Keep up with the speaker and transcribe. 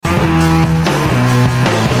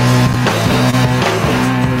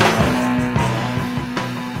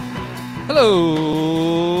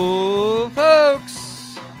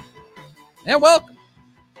And welcome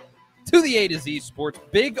to the A to Z Sports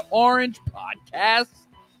Big Orange Podcast.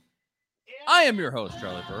 I am your host,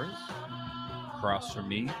 Charlie Burris. Across from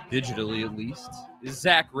me, digitally at least, is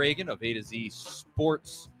Zach Reagan of A to Z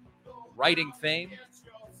Sports writing fame.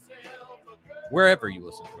 Wherever you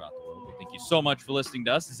listen throughout the world, thank you so much for listening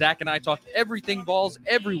to us. Zach and I talk everything balls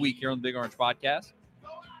every week here on the Big Orange Podcast.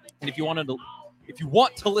 And if you want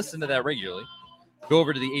to listen to that regularly, go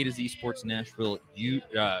over to the A to Z Sports Nashville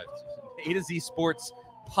A to Z Sports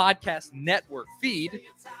Podcast Network feed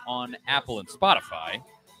on Apple and Spotify.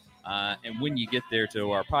 And when you get there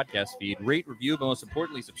to our podcast feed, rate, review, but most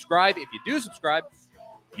importantly, subscribe. If you do subscribe,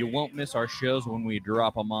 you won't miss our shows when we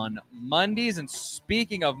drop them on Mondays. And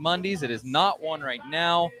speaking of Mondays, it is not one right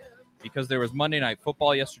now because there was Monday Night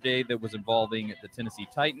Football yesterday that was involving the Tennessee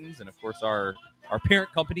Titans. And, of course, our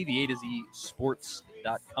parent company, the A to Z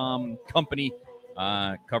Sports.com company,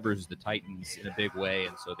 covers the Titans in a big way.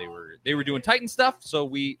 And so they were doing Titan stuff. So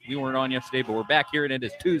we weren't on yesterday, but we're back here, and it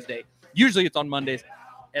is Tuesday. Usually it's on Mondays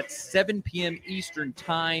at 7 p.m. Eastern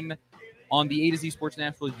time on the A to Z Sports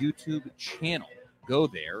Nashville YouTube channel. Go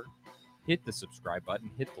there, hit the subscribe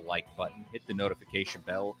button, hit the like button, hit the notification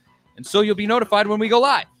bell, and so you'll be notified when we go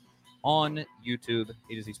live on YouTube,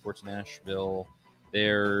 A to Z Sports Nashville.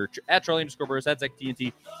 There at Charlie_Burris, at Zach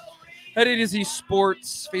TNT, at A to Z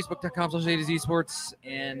Sports, Facebook.com/A to Z Sports,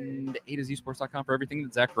 and A to Z Sports.com for everything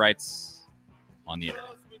that Zach writes on the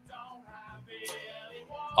internet.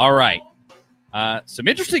 All right. Some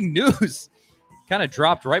interesting news kind of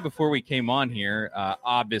dropped right before we came on here.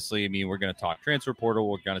 Obviously, I mean, we're going to talk transfer portal.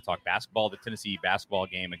 We're going to talk basketball. The Tennessee basketball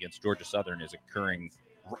game against Georgia Southern is occurring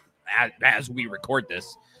as we record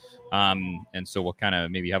this. And so we'll kind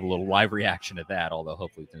of maybe have a little live reaction to that, although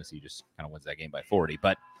hopefully Tennessee just kind of wins that game by 40.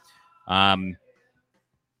 But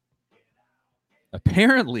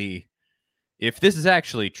apparently, if this is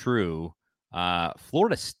actually true,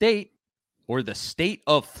 Florida State or the state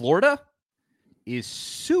of Florida is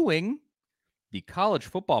suing the College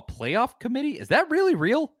Football Playoff Committee. Is that really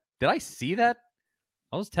real? Did I see that?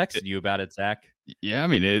 I was texting you about it, Zach. Yeah, I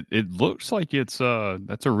mean, it looks like it's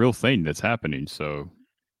that's a real thing that's happening. So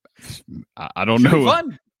I don't know.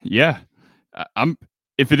 Fun. Yeah, I'm.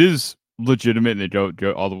 If it is legitimate and they go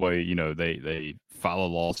all the way, you know, they file a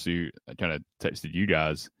lawsuit. I kind of texted you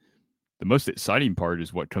guys. The most exciting part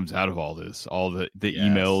is what comes out of all this, all the Yes.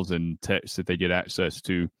 emails and texts that they get access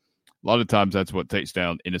to. A lot of times that's what takes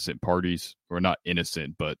down innocent parties, or not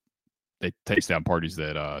innocent, but they takes down parties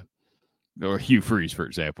that, or Hugh Freeze, for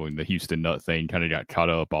example, in the Houston Nut thing, kind of got caught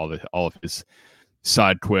up. All of his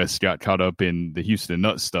side quests got caught up in the Houston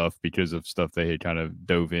Nut stuff because of stuff they had kind of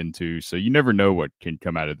dove into. So you never know what can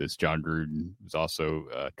come out of this. John Gruden was also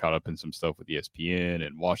caught up in some stuff with ESPN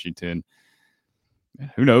and Washington.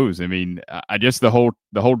 Who knows? I mean, I guess the whole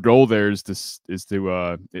goal there is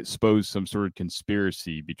to expose some sort of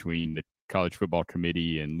conspiracy between the College Football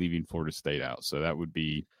Committee and leaving Florida State out. So that would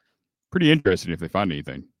be pretty interesting if they find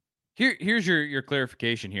anything. Here's your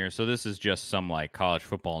clarification here. So this is just some like college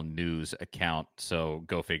football news account. So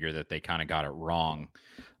go figure that they kind of got it wrong.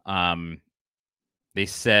 They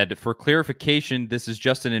said, for clarification, this is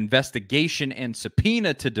just an investigation and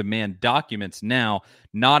subpoena to demand documents now,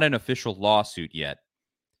 not an official lawsuit yet.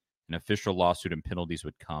 An official lawsuit and penalties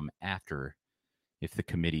would come after if the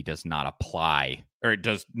committee does not apply or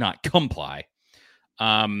does not comply.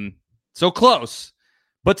 So close,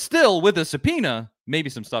 but still with a subpoena, maybe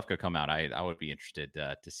some stuff could come out. I would be interested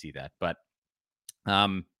to see that. But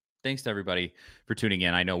thanks to everybody for tuning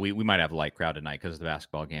in. I know we might have a light crowd tonight because of the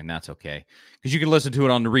basketball game. That's okay, because you can listen to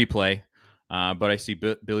it on the replay. But I see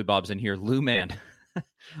Billy Bob's in here. Lou Man,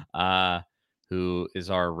 who is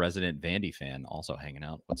our resident Vandy fan, also hanging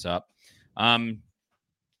out. What's up?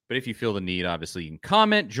 But if you feel the need, obviously, you can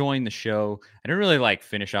comment, join the show. I didn't really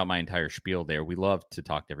finish out my entire spiel there. We love to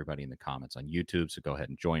talk to everybody in the comments on YouTube, so go ahead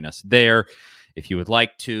and join us there if you would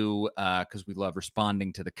like to, because we love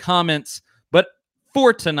responding to the comments. But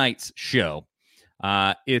for tonight's show,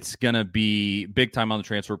 it's going to be big time on the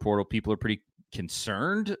transfer portal. People are pretty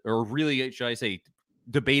concerned, or really, should I say,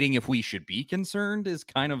 debating if we should be concerned is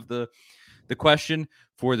kind of the question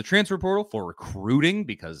for the transfer portal, for recruiting,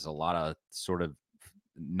 because a lot of sort of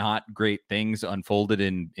not great things unfolded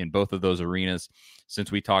in both of those arenas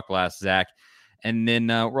since we talked last, Zach. And then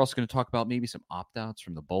we're also going to talk about maybe some opt-outs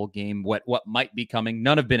from the bowl game, what might be coming.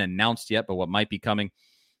 None have been announced yet, but what might be coming.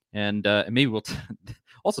 And maybe we'll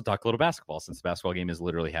also talk a little basketball, since the basketball game is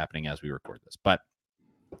literally happening as we record this. But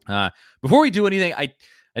before we do anything, I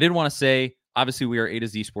did want to say, obviously, we are A to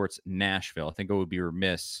Z Sports Nashville. I think I would be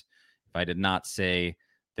remiss if I did not say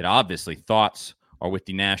that obviously thoughts are with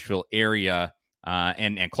the Nashville area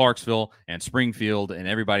and Clarksville and Springfield and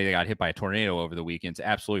everybody that got hit by a tornado over the weekend. It's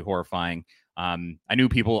absolutely horrifying. I know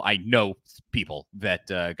people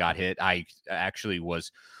that got hit. I actually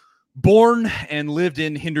was born and lived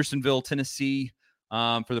in Hendersonville, Tennessee,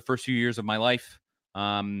 for the first few years of my life.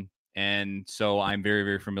 And so I'm very,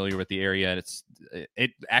 very familiar with the area.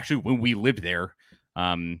 It actually, when we lived there,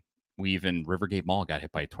 we even Rivergate Mall got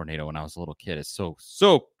hit by a tornado when I was a little kid. It's so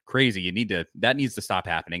crazy. That needs to stop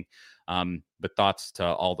happening. But thoughts to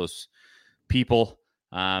all those people.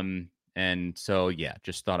 And so, yeah,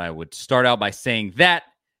 just thought I would start out by saying that.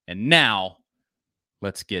 And now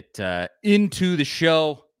let's get into the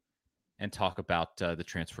show and talk about the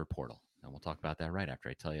transfer portal. And we'll talk about that right after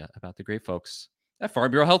I tell you about the great folks at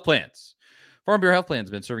Farm Bureau Health Plans. Farm Bureau Health Plans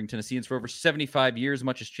has been serving Tennesseans for over 75 years.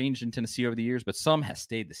 Much has changed in Tennessee over the years, but some has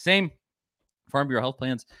stayed the same. Farm Bureau Health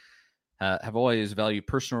Plans have always valued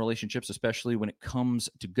personal relationships, especially when it comes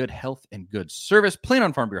to good health and good service. Plan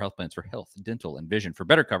on Farm Bureau Health Plans for health, dental, and vision. For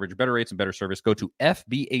better coverage, better rates, and better service, go to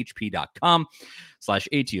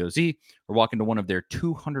fbhp.com/ATOZ or walk into one of their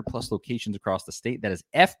 200-plus locations across the state. That is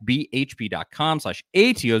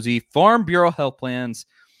fbhp.com/ATOZ. Farm Bureau Health Plans.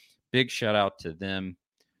 Big shout out to them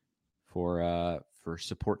for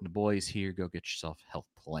supporting the boys here. Go get yourself a health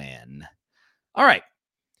plan. All right.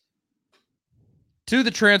 To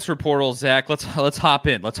the transfer portal, Zach. Let's hop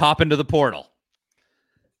in. Let's hop into the portal.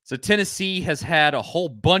 So Tennessee has had a whole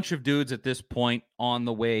bunch of dudes at this point on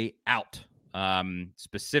the way out.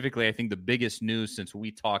 Specifically, I think the biggest news since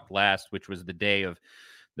we talked last, which was the day of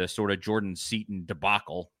the sort of Jordan Seaton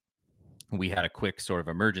debacle. We had a quick sort of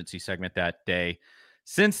emergency segment that day.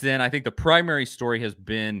 Since then, I think the primary story has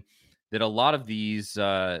been that a lot of these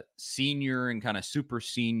senior and kind of super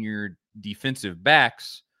senior defensive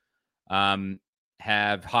backs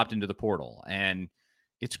have hopped into the portal. And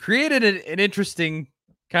it's created an interesting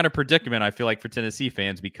kind of predicament, I feel like, for Tennessee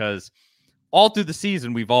fans, because all through the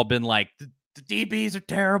season, we've all been like, the DBs are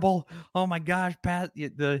terrible. Oh my gosh,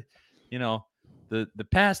 the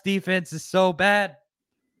pass defense is so bad.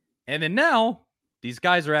 And then now these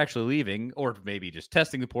guys are actually leaving, or maybe just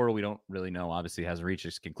testing the portal. We don't really know. Obviously, it hasn't reached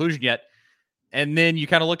its conclusion yet. And then you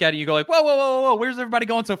kind of look at it and you go like, whoa, where's everybody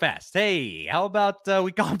going so fast? Hey, how about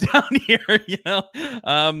we calm down here,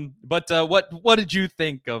 But what did you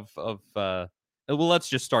think of well, let's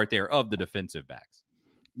just start there, of the defensive backs.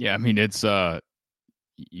 Yeah, I mean, it's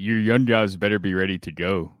your young guys better be ready to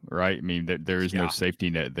go, right? I mean, there is no safety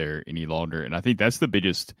net there any longer. And I think that's the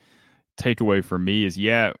biggest takeaway for me is,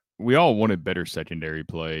 we all wanted better secondary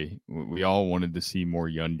play. We all wanted to see more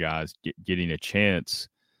young guys getting a chance.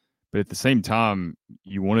 But at the same time,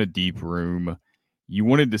 you want a deep room. You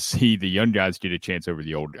wanted to see the young guys get a chance over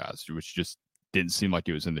the old guys, which just didn't seem like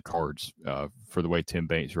it was in the cards for the way Tim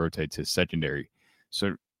Banks rotates his secondary.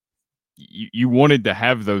 So you wanted to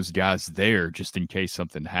have those guys there just in case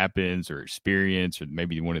something happens or experience, or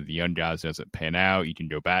maybe one of the young guys doesn't pan out. You can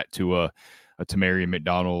go back to a Tamarian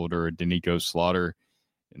McDonald or a Danico Slaughter.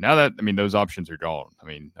 And now that, I mean, those options are gone. I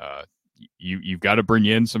mean, you've got to bring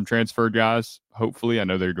in some transfer guys. Hopefully, I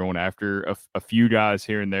know they're going after a few guys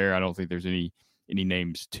here and there. I don't think there's any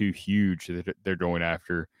names too huge that they're going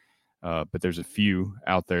after, but there's a few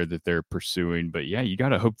out there that they're pursuing. But yeah, you got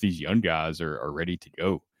to hope these young guys are ready to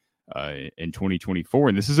go in 2024.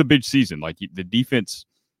 And this is a big season. Like, the defense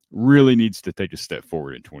really needs to take a step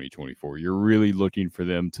forward in 2024. You're really looking for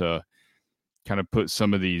them to kind of put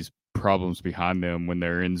some of these problems behind them when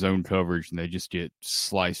they're in zone coverage and they just get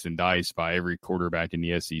sliced and diced by every quarterback in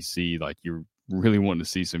the SEC. Like, you're really wanting to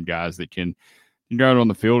see some guys that can go out on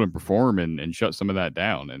the field and perform and shut some of that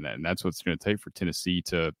down. And that's what's going to take for Tennessee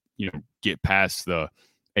to, get past the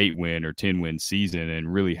 8-win or 10-win season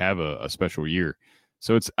and really have a special year.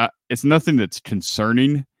 So it's nothing that's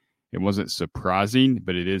concerning. It wasn't surprising,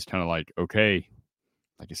 but it is kind of like, okay,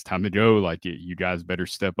 like, it's time to go. Like, you guys better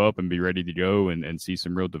step up and be ready to go and see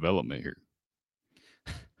some real development here.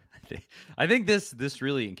 I think this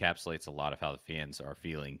really encapsulates a lot of how the fans are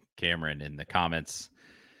feeling. Cameron in the comments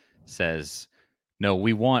says, no,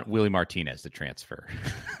 we want Willie Martinez to transfer.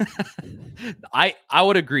 I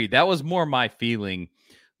would agree. That was more my feeling,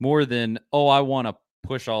 more than, I want to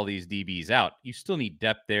push all these DBs out. You still need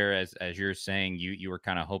depth there, as you're saying. You were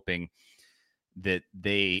kind of hoping that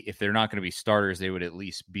if they're not going to be starters, they would at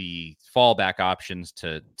least be fallback options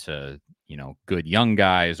to good young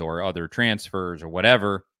guys or other transfers or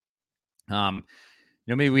whatever.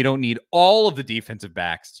 Maybe we don't need all of the defensive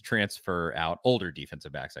backs to transfer out, older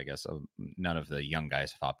defensive backs, I guess. None of the young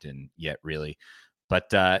guys have hopped in yet, really.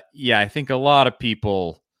 But I think a lot of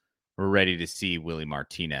people we're ready to see Willie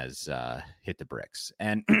Martinez hit the bricks.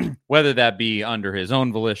 And whether that be under his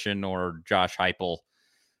own volition or Josh Heupel,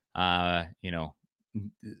 has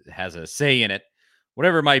a say in it,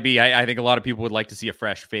 whatever it might be, I think a lot of people would like to see a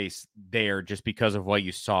fresh face there just because of what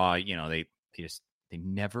you saw. They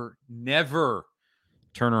never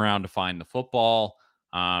turn around to find the football.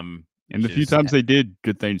 And the few times they did,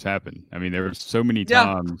 good things happen. I mean, there were so many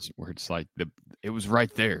times where it's like it was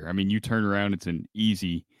right there. I mean, you turn around, it's an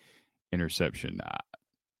easy interception.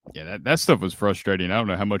 That stuff was frustrating. I don't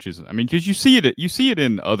know how much is. I mean, because you see it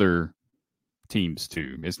in other teams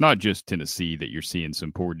too. It's not just Tennessee that you're seeing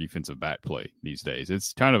some poor defensive back play these days.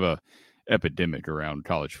 It's kind of a epidemic around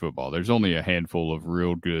college football. There's only a handful of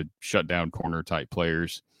real good shutdown corner type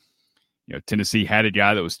players. Tennessee had a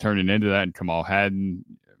guy that was turning into that, and Kamal Hadden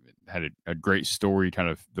had a great story, kind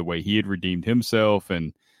of the way he had redeemed himself,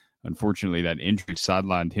 and unfortunately that injury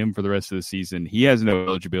sidelined him for the rest of the season. He has no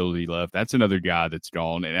eligibility left. That's another guy that's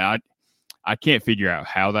gone, and I can't figure out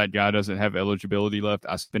how that guy doesn't have eligibility left.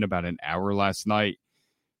 I spent about an hour last night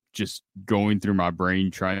just going through my brain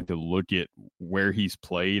trying to look at where he's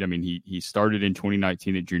played. I mean, he started in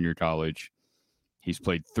 2019 at junior college. He's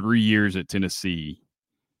played 3 years at Tennessee.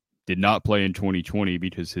 Did not play in 2020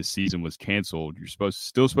 because his season was canceled. You're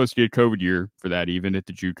still supposed to get a COVID year for that, even at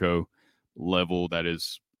the JUCO level. That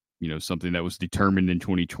is, something that was determined in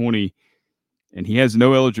 2020, and he has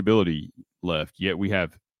no eligibility left. Yet we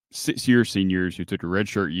have 6-year seniors who took a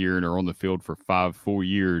redshirt year and are on the field for 5 full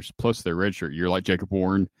years plus their redshirt year, like Jacob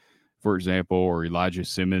Warren, for example, or Elijah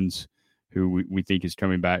Simmons, who we think is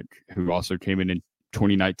coming back, who also came in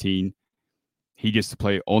 2019. He gets to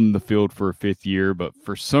play on the field for a 5th year, but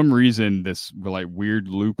for some reason, this weird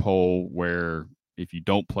loophole where if you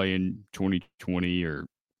don't play in 2020 or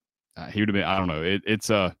he would have been, I don't know. It's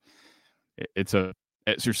a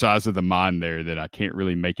exercise of the mind there that I can't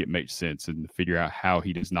really make it make sense and figure out how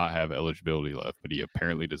he does not have eligibility left, but he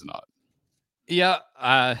apparently does not. Yeah.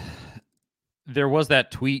 There was that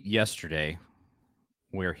tweet yesterday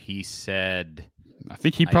where he said, I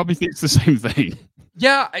think he probably thinks the same thing.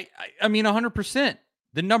 Yeah, I mean, 100%.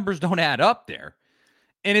 The numbers don't add up there.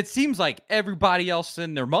 And it seems like everybody else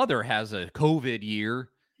and their mother has a COVID year.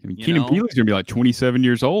 I mean, Keenan Pili's going to be like 27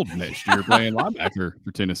 years old next year playing linebacker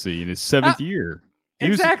for Tennessee in his 7th year.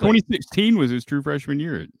 Exactly. 2016 was his true freshman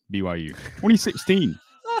year at BYU. 2016.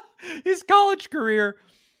 His college career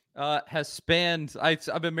has spanned.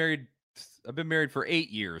 I've been married for 8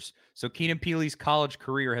 years. So Keenan Pili's college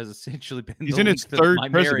career has essentially been. He's in his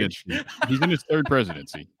 3rd presidency. He's in his 3rd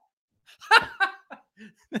presidency.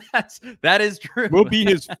 That is true. Will be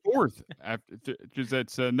his 4th after, because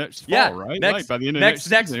that's next fall, right? By the end of next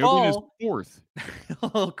season, fall, it'll be his 4th. A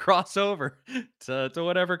little crossover to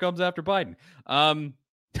whatever comes after Biden.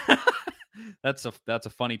 That's a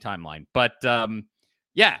funny timeline, but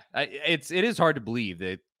it is hard to believe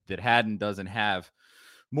that Hadden doesn't have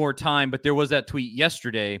more time. But there was that tweet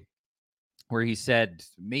yesterday where he said,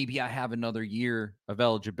 maybe I have another year of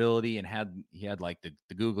eligibility, and he had like the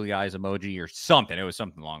googly eyes emoji or something. It was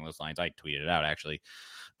something along those lines. I tweeted it out, actually.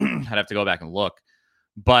 I'd have to go back and look.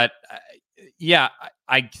 But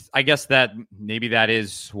I guess that maybe that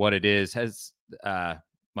is what it is. I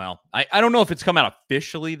don't know if it's come out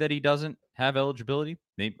officially that he doesn't have eligibility.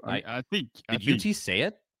 Maybe I think UT say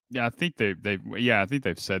it? Yeah, I think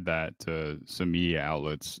they've said that to some media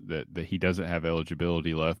outlets that he doesn't have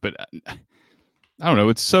eligibility left. But I don't know.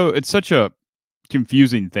 It's such a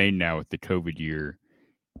confusing thing now with the COVID year.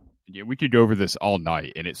 Yeah, we could go over this all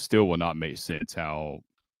night, and it still will not make sense how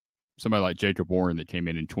somebody like Jacob Warren that came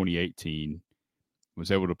in 2018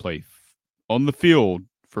 was able to play on the field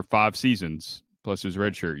for 5 seasons plus his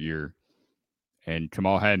redshirt year, and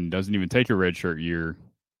Kamal Hadden doesn't even take a redshirt year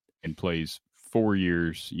and plays 4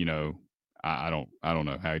 years. I don't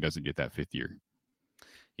know how he doesn't get that 5th year.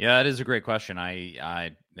 Yeah, that is a great question.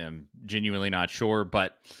 I am genuinely not sure,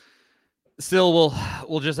 but still,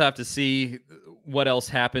 we'll just have to see what else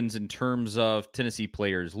happens in terms of Tennessee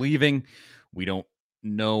players leaving. We don't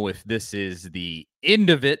know if this is the end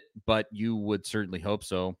of it, but you would certainly hope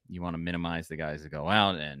so. You want to minimize the guys that go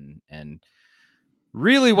out, and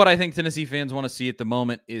really what I think Tennessee fans want to see at the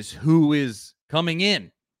moment is who is coming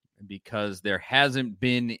in, because there hasn't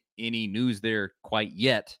been any news there quite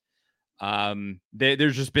yet.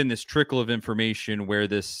 There's just been this trickle of information where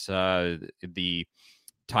the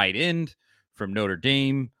tight end from Notre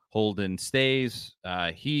Dame, Holden Stays,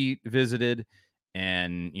 he visited,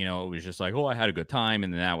 and it was just like, oh, I had a good time,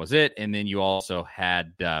 and then that was it. And then you also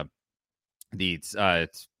had the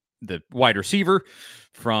wide receiver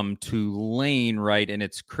from Tulane, right? And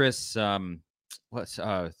it's Chris. What's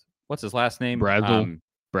his last name? Brazzell.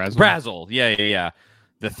 Brazel. Yeah.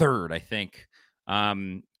 The third, I think.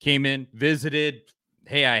 Came in, visited.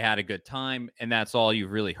 Hey, I had a good time. And that's all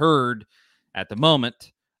you've really heard at the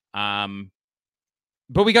moment.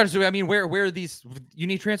 But we got to. I mean, where are these? You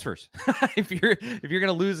need transfers. if you're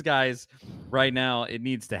gonna lose guys right now, it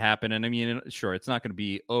needs to happen. And I mean, sure, it's not going to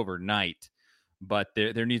be overnight, but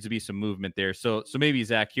there needs to be some movement there. So maybe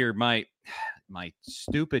Zach, here my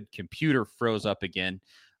stupid computer froze up again.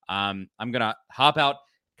 I'm gonna hop out,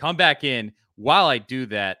 come back in. While I do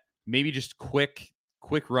that, maybe just quick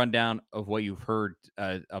rundown of what you've heard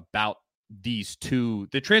about these two,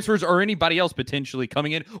 the transfers, or anybody else potentially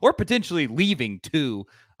coming in or potentially leaving too.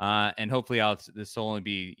 And hopefully this will only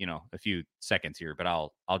be, a few seconds here, but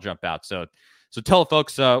I'll jump out. So tell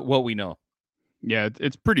folks what we know. Yeah,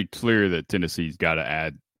 it's pretty clear that Tennessee's got to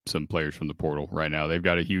add some players from the portal right now. They've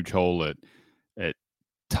got a huge hole at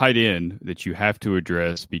tight end that you have to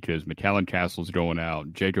address because McAllen Castle's going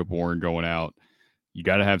out, Jacob Warren going out. You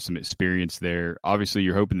got to have some experience there. Obviously,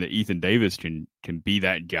 you're hoping that Ethan Davis can be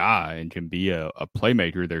that guy and can be a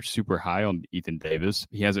playmaker. They're super high on Ethan Davis.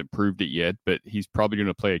 He hasn't proved it yet, but he's probably going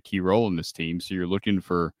to play a key role in this team. So you're looking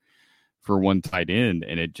for one tight end,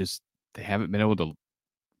 and they haven't been able to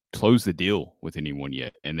close the deal with anyone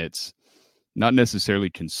yet. And it's not necessarily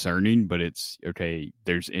concerning, but it's okay.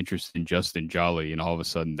 There's interest in Justin Jolly, and all of a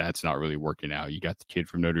sudden that's not really working out. You got the kid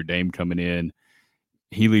from Notre Dame coming in.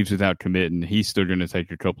 He leaves without committing. He's still going to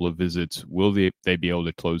take a couple of visits. Will they be able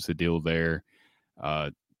to close the deal there?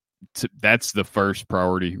 That's the first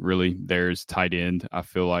priority, really. There's tight end, I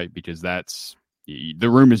feel like, because the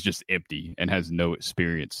room is just empty and has no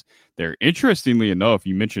experience there. Interestingly enough,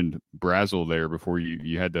 you mentioned Brazel there before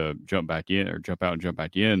you had to jump out and jump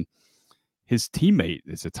back in. His teammate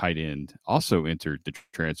is a tight end, also entered the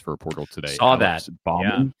transfer portal today. Saw that.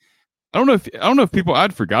 Yeah. I don't know if people,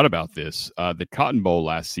 I'd forgot about this. The Cotton Bowl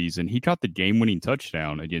last season, he caught the game-winning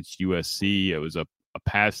touchdown against USC. It was a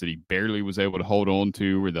pass that he barely was able to hold on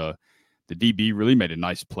to, where the DB really made a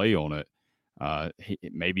nice play on it.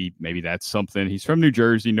 Maybe that's something. He's from New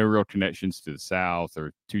Jersey, no real connections to the South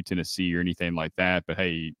or to Tennessee or anything like that. But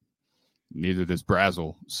hey, neither does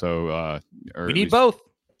Brazel. So we need both.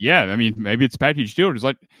 Yeah, I mean, maybe it's package deal. Just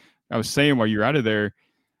like I was saying while you're out of there,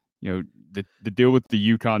 the deal with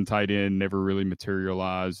the UConn tight end never really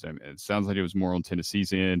materialized. I mean, it sounds like it was more on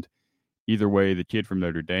Tennessee's end. Either way, the kid from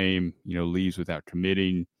Notre Dame, leaves without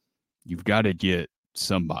committing. You've got to get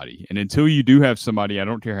somebody. And until you do have somebody, I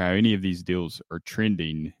don't care how any of these deals are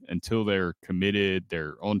trending, until they're committed,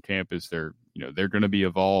 they're on campus, they're going to be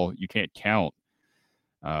of all. You can't count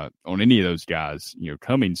on any of those guys,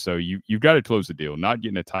 coming. So you've got to close the deal. Not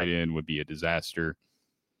getting a tight end would be a disaster.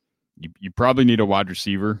 You probably need a wide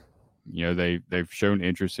receiver. They've shown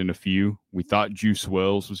interest in a few. We thought Juice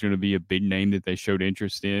Wells was going to be a big name that they showed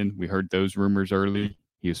interest in. We heard those rumors early.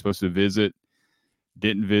 He was supposed to visit,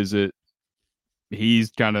 didn't visit. He's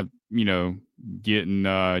kind of,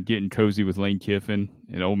 getting cozy with Lane Kiffin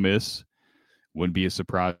and Ole Miss. Wouldn't be a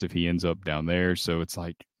surprise if he ends up down there. So it's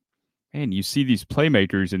like, man, you see these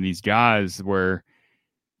playmakers and these guys where,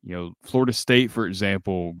 Florida State, for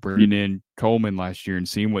example, bringing in Coleman last year and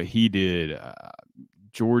seeing what he did.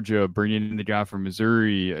 Georgia bringing in the guy from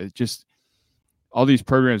Missouri. Just all these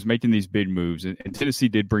programs making these big moves. And Tennessee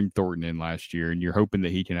did bring Thornton in last year, and you're hoping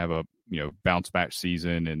that he can have a bounce back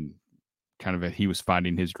season and kind of he was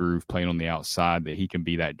finding his groove playing on the outside, that he can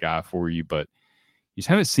be that guy for you. But you just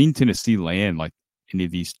haven't seen Tennessee land like any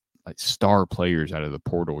of these like star players out of the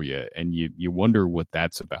portal yet. And you wonder what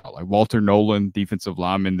that's about. Like Walter Nolan, defensive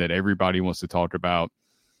lineman that everybody wants to talk about,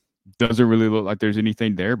 doesn't really look like there's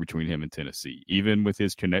anything there between him and Tennessee, even with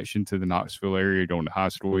his connection to the Knoxville area, going to high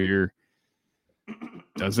school here.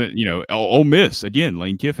 Doesn't, Ole Miss, again,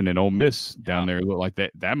 Lane Kiffin and Ole Miss down there look like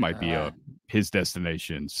that might be his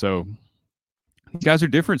destination. So these guys are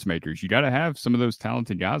difference makers. You got to have some of those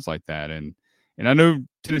talented guys like that. And I know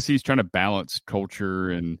Tennessee's trying to balance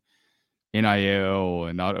culture and NIL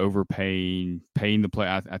and not paying the play.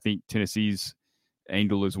 I think Tennessee's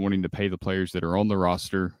angle is wanting to pay the players that are on the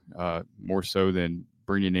roster more so than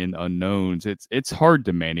bringing in unknowns. It's hard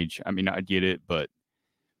to manage. I mean, I get it, but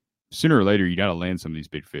sooner or later you got to land some of these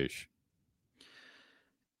big fish.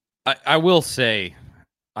 I will say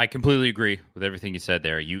I completely agree with everything you said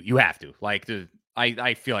there. You have to.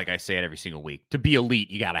 I feel like I say it every single week. To be elite,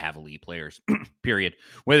 you got to have elite players, period.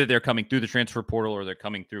 Whether they're coming through the transfer portal or they're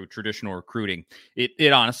coming through traditional recruiting,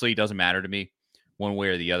 it honestly doesn't matter to me one way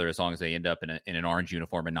or the other, as long as they end up in an orange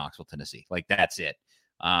uniform in Knoxville, Tennessee. Like, that's it.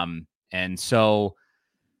 And so,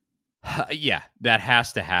 yeah, that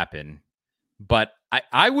has to happen. But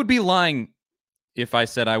I would be lying if I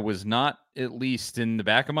said I was not at least in the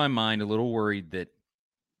back of my mind, a little worried that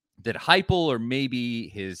Heupel or maybe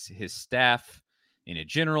his staff, in a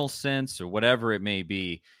general sense or whatever it may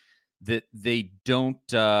be, that they don't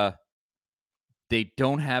have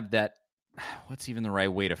that. What's even the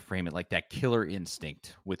right way to frame it? Like that killer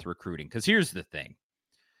instinct with recruiting. Because here's the thing: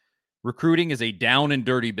 recruiting is a down and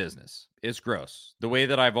dirty business. It's gross. The way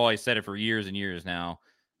that I've always said it for years and years now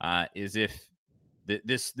is if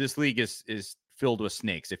this league is filled with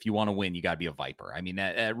snakes. If you want to win, you got to be a viper. I mean,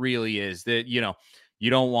 that really is that, you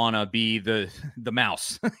don't want to be the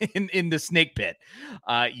mouse in the snake pit.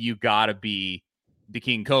 You got to be the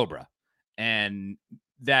king cobra. And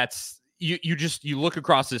that's, you look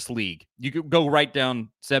across this league. You could go right down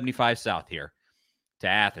 75 South here to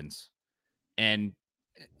Athens. And,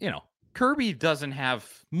 Kirby doesn't have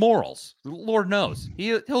morals. Lord knows.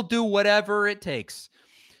 He'll do whatever it takes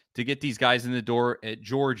to get these guys in the door at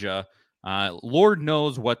Georgia. Lord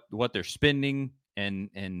knows what they're spending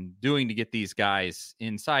and doing to get these guys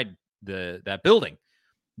inside that building.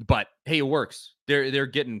 But hey, it works. They're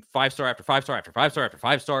getting 5-star after 5-star after 5-star after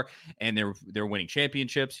 5-star, and they're winning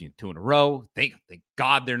championships, 2 in a row. Thank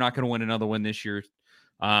God they're not going to win another one this year.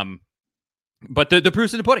 But the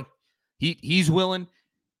proof's in the pudding. He's willing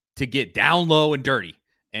to get down low and dirty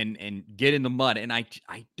and get in the mud. And I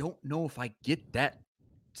don't know if I get that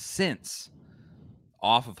sense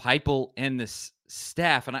off of Heupel and this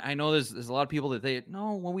staff. And I know there's a lot of people that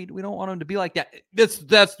we don't want him to be like that. That's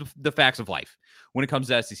the facts of life when it comes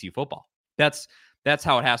to SEC football. That's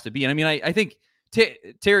how it has to be. And I mean, I think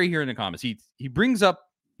Terry here in the comments, he brings up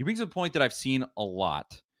a point that I've seen a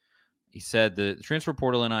lot. He said the transfer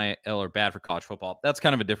portal and NIL are bad for college football. That's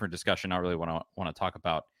kind of a different discussion. Not really what I want to talk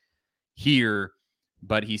about here.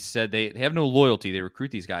 But he said they have no loyalty. They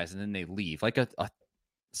recruit these guys and then they leave. Like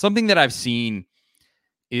something that I've seen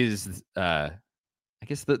is, I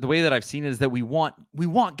guess the way that I've seen it is that we want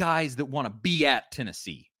guys that want to be at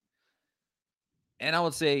Tennessee. And I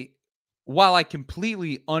would say, while I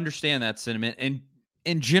completely understand that sentiment,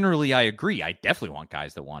 and generally I agree, I definitely want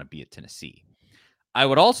guys that want to be at Tennessee. I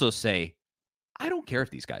would also say, I don't care if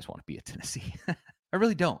these guys want to be at Tennessee. I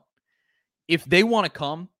really don't. If they want to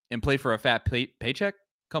come and play for a fat paycheck,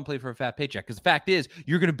 come play for a fat paycheck. Because the fact is,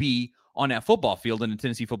 you're going to be on that football field in a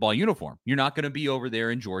Tennessee football uniform. You're not going to be over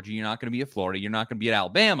there in Georgia. You're not going to be at Florida. You're not going to be at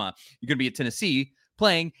Alabama. You're going to be at Tennessee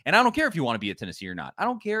playing. And I don't care if you want to be at Tennessee or not. I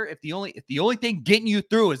don't care if the only thing getting you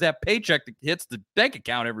through is that paycheck that hits the bank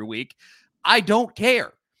account every week. I don't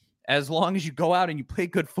care, as long as you go out and you play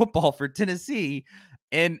good football for Tennessee.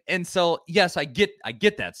 And so, yes, I get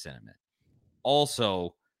that sentiment.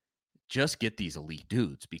 Also, just get these elite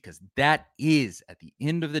dudes, because that is, at the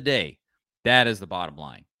end of the day, that is the bottom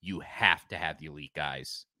line. You have to have the elite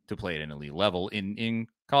guys to play at an elite level in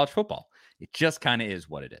college football. It just kind of is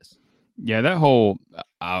what it is. Yeah, that whole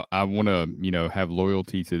I want to, have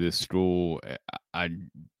loyalty to this school. I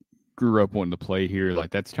grew up wanting to play here.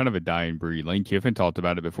 Like, that's kind of a dying breed. Lane Kiffin talked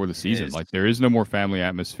about it before the season. Like, there is no more family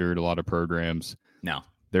atmosphere at a lot of programs. No.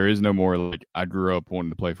 There is no more, like, I grew up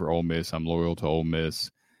wanting to play for Ole Miss. I'm loyal to Ole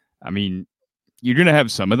Miss. I mean, you're going to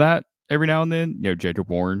have some of that every now and then. Jacob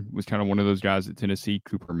Warren was kind of one of those guys at Tennessee.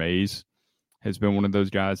 Cooper Mays has been one of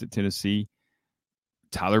those guys at Tennessee.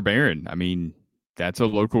 Tyler Barron, I mean, that's a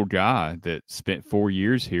local guy that spent 4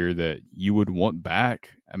 years here that you would want back.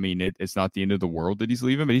 I mean, it's not the end of the world that he's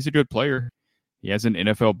leaving, but he's a good player. He has an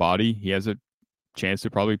NFL body. He has a chance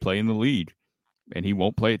to probably play in the league. And he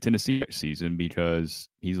won't play at Tennessee next season because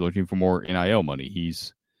he's looking for more NIL money.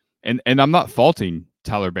 And I'm not faulting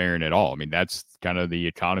Tyler Barron at all. I mean, that's kind of the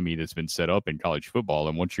economy that's been set up in college football.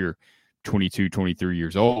 And once you're 22, 23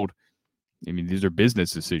 years old, I mean, these are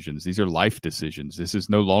business decisions. These are life decisions. This is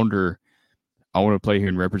no longer, I want to play here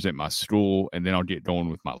and represent my school, and then I'll get going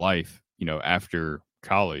with my life, after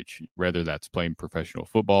college, whether that's playing professional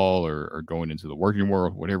football or going into the working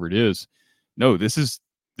world, whatever it is. No, this is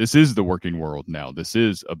the working world now. This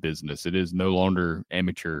is a business. It is no longer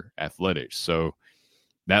amateur athletics. So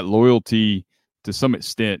that loyalty, to some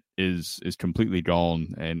extent, is completely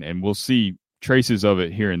gone, and we'll see traces of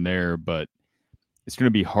it here and there, but it's going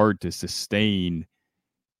to be hard to sustain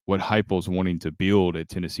what Heupel's wanting to build at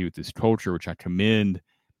Tennessee with this culture, which I commend,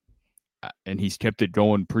 and he's kept it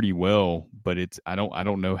going pretty well. But I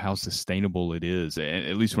don't know how sustainable it is,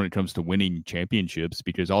 at least when it comes to winning championships,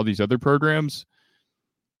 because all these other programs,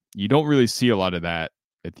 you don't really see a lot of that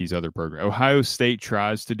at these other programs. Ohio State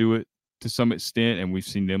tries to do it to some extent, and we've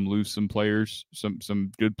seen them lose some players,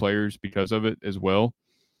 some good players because of it as well.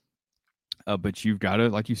 But you've got to,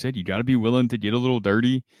 like you said, you got to be willing to get a little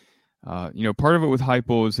dirty. Part of it with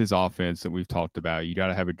Heupel is his offense that we've talked about. You got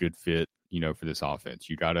to have a good fit, for this offense.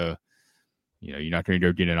 You got to You know, you're not going to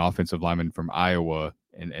go get an offensive lineman from Iowa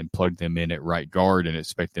and plug them in at right guard and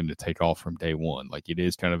expect them to take off from day one. Like, it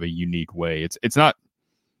is kind of a unique way. It's not,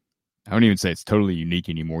 I don't even say it's totally unique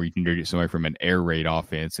anymore. You can go get somebody from an air raid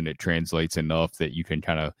offense and it translates enough that you can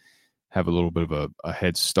kind of have a little bit of a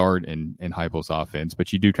head start in Heupel's offense,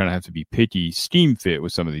 but you do kind of have to be picky scheme fit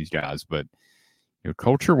with some of these guys. But, you know,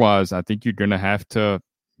 culture wise, I think you're going to have to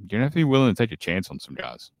be willing to take a chance on some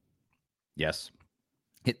guys. Yes.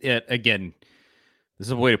 It again, this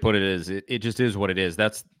is a way to put it is it just is what it is.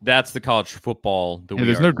 That's the college football.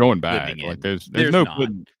 There's no going back. Like there's no not.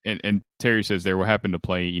 putting, and Terry says there will happen to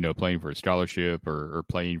play, you know, playing for a scholarship or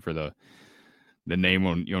playing for the name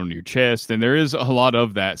on your chest. And there is a lot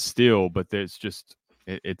of that still, but there's just,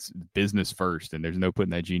 it's business first, and there's no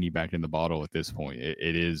putting that genie back in the bottle at this point.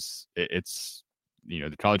 It's, you know,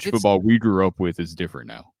 the college football we grew up with is different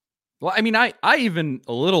now. Well, I mean, I even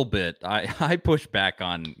a little bit, I push back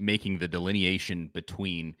on making the delineation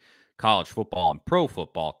between college football and pro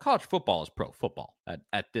football. College football is pro football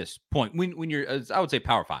at this point. When you're, I would say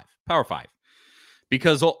Power Five,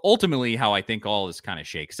 because ultimately how I think all this kind of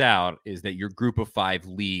shakes out is that your group of 5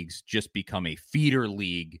 leagues just become a feeder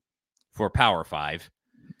league for Power 5.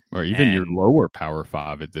 Or even your lower Power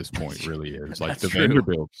 5 at this point really is. Like the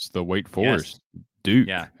Vanderbilts, the Wake Forest, Duke.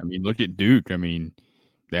 Yeah. I mean, look at Duke. I mean,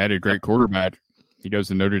 they had a great quarterback. He goes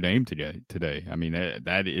to Notre Dame today. I mean,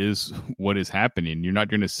 that is what is happening. You're not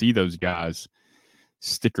going to see those guys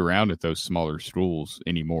stick around at those smaller schools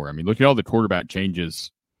anymore. I mean, look at all the quarterback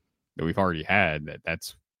changes that we've already had.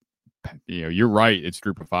 That's, you know, you're right. It's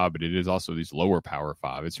group of 5, but it is also these lower Power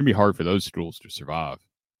 5. It's going to be hard for those schools to survive.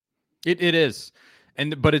 It is.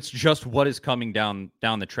 But it's just what is coming down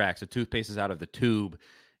the tracks. The toothpaste is out of the tube,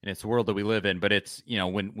 and it's the world that we live in. But it's, you know,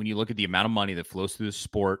 when you look at the amount of money that flows through the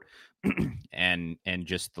sport and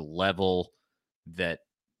just the level that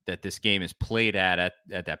this game is played at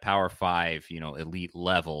that Power 5, you know, elite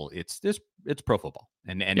level, it's pro football.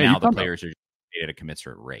 And now the players are at a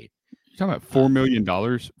commensurate rate. You're talking about $4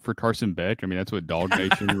 million for Carson Beck. I mean, that's what Dog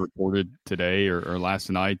Nation reported today or last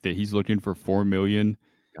night, that he's looking for $4 million.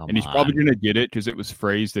 And he's probably going to get it because it was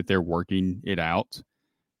phrased that they're working it out.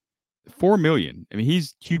 $4 million. I mean,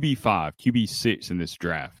 he's QB5, QB6 in this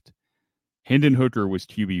draft. Hendon Hooker was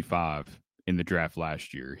QB5 in the draft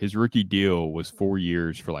last year. His rookie deal was 4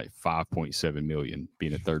 years for like $5.7 million,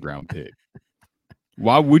 being a 3rd round pick.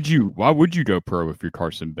 Why would you go pro if you're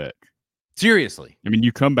Carson Beck? Seriously. I mean,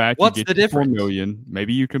 you come back, what's you get the difference? $4 million.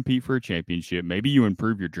 Maybe you compete for a championship. Maybe you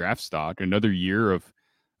improve your draft stock. Another year of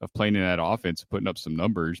playing in that offense, putting up some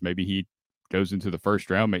numbers. Maybe he goes into the 1st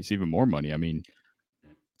round, makes even more money. I mean,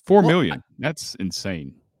 $4 million. That's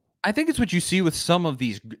insane. I think it's what you see with some of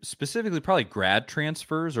these, specifically probably grad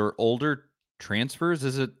transfers or older transfers,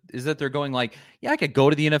 is that they're going like, yeah, I could go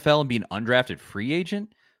to the NFL and be an undrafted free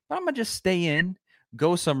agent, but I'm going to just stay in,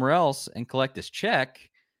 go somewhere else and collect this check.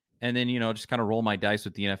 And then, you know, just kind of roll my dice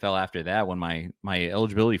with the NFL after that when my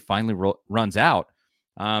eligibility finally runs out.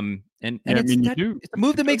 It's a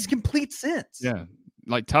move that makes complete sense. Yeah.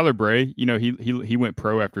 Like Tyler Bray, you know, he went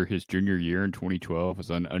pro after his junior year in 2012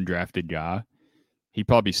 as an undrafted guy. He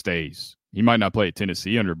probably stays. He might not play at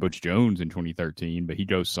Tennessee under Butch Jones in 2013, but he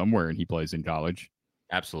goes somewhere and he plays in college.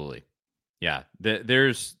 Absolutely. Yeah.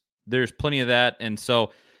 There's plenty of that. And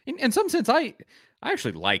so in some sense, I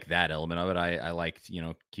actually like that element of it. I like, you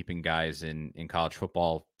know, keeping guys in college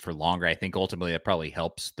football for longer. I think ultimately that probably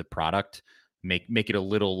helps the product make it a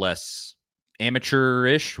little less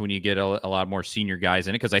amateurish when you get a lot more senior guys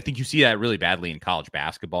in it. Because I think you see that really badly in college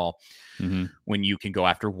basketball. Mm-hmm. When you can go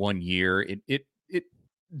after 1 year, it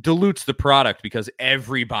dilutes the product because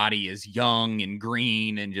everybody is young and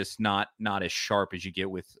green and just not as sharp as you get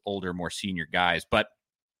with older, more senior guys. But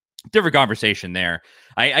different conversation there.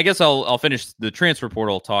 I guess I'll finish the transfer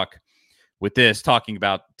portal talk with this, talking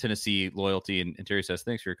about Tennessee loyalty. And Terry says,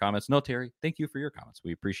 thanks for your comments. No, Terry, thank you for your comments.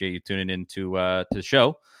 We appreciate you tuning in to the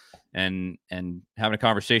show and having a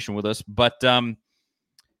conversation with us. But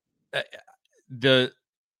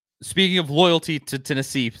speaking of loyalty to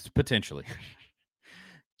Tennessee, potentially,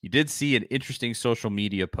 you did see an interesting social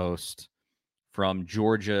media post from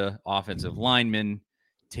Georgia offensive lineman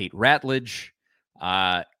Tate Ratledge.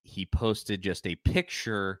 He posted just a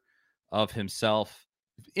picture of himself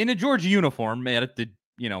in a Georgia uniform, at the,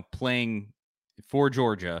 you know, playing for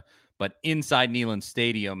Georgia, but inside Neyland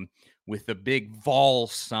Stadium with the big Vol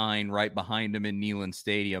sign right behind him in Neyland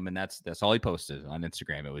Stadium. And that's all he posted on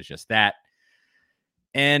Instagram. It was just that.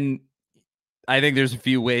 And I think there's a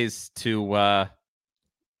few ways to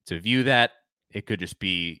view that. It could just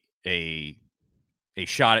be a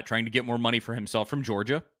shot at trying to get more money for himself from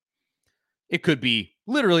Georgia. It could be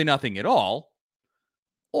literally nothing at all.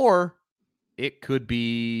 Or it could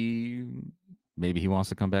be maybe he wants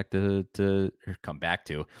to come back to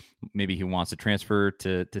maybe he wants to transfer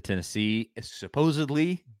to Tennessee.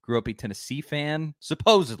 Supposedly grew up a Tennessee fan.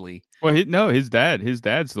 Supposedly. Well, his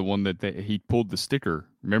dad's the one that he pulled the sticker.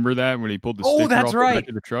 Remember that when he pulled the sticker that's off right. the back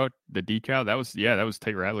of the truck, the decal? That was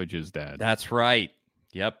Tate Ratledge's dad. That's right.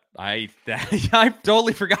 Yep. I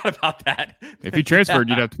totally forgot about that. If he transferred,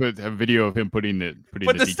 you'd have to put a video of him putting the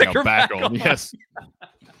decal back on. Yes.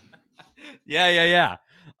 Yeah.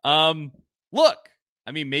 Look,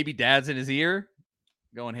 I mean, maybe dad's in his ear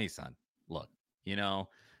going, hey, son, look, you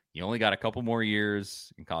only got a couple more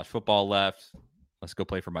years in college football left. Let's go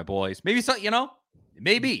play for my boys. Maybe so,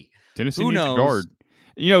 maybe. Tennessee Who needs knows? a guard.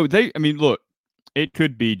 Look, it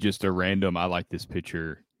could be just a random, I like this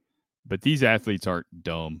picture, but these athletes aren't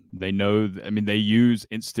dumb. They know, they use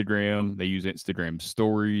Instagram. They use Instagram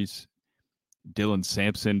stories. Dylan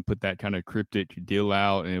Sampson put that kind of cryptic deal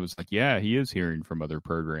out, and it was like, yeah, he is hearing from other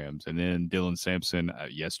programs. And then Dylan Sampson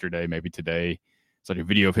yesterday, maybe today, it's like a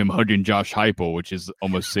video of him hugging Josh Heupel, which is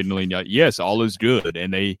almost signaling, yes, all is good.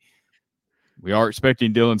 And we are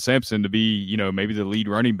expecting Dylan Sampson to be, maybe the lead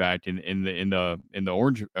running back in the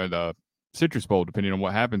Orange or the Citrus Bowl, depending on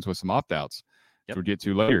what happens with some opt-outs. Yep. We'll get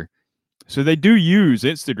to later. So they do use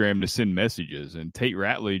Instagram to send messages. And Tate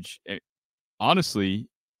Ratledge, honestly,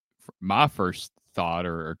 my first thought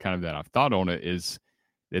or kind of that I've thought on it is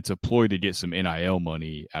it's a ploy to get some NIL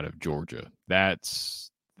money out of Georgia.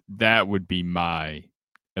 That would be my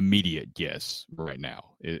immediate guess right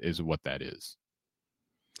now is what that is.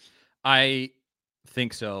 I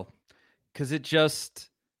think so. Because it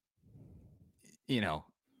just,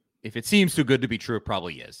 if it seems too good to be true, it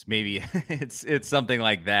probably is. Maybe it's something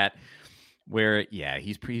like that where, yeah,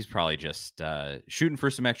 he's probably just shooting for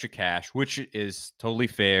some extra cash, which is totally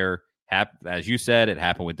fair. As you said, it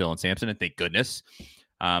happened with Dylan Sampson, and thank goodness.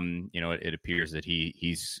 It appears that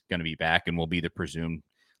he's going to be back and will be the presumed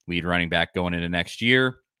lead running back going into next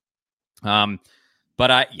year. But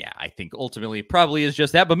I think ultimately it probably is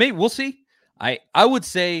just that. But maybe we'll see. I would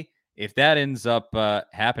say if that ends up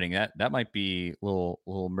happening, that might be a little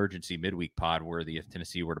emergency midweek pod worthy. If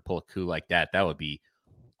Tennessee were to pull a coup like that, that would be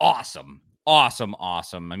awesome. I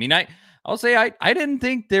mean, I'll say I didn't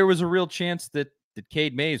think there was a real chance that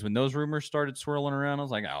Cade Mays, when those rumors started swirling around, I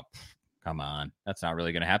was like, oh, come on, that's not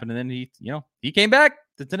really going to happen. And then he came back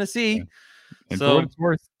to Tennessee. Yeah. And for what it's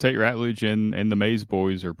worth, Tate Ratledge and the Mays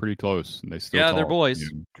boys are pretty close. And they still talk. They're boys.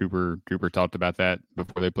 Cooper talked about that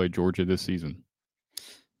before they played Georgia this season.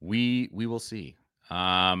 We will see.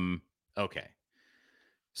 Okay.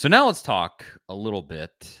 So now let's talk a little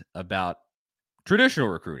bit about traditional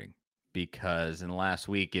recruiting, because in the last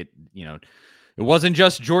week, it wasn't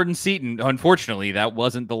just Jordan Seaton. Unfortunately, that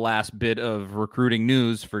wasn't the last bit of recruiting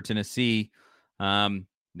news for Tennessee. There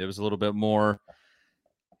was a little bit more,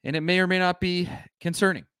 and it may or may not be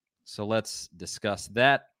concerning. So let's discuss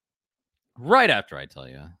that right after I tell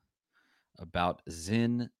you about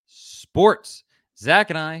Zyn Sports. Zach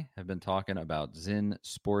and I have been talking about Zyn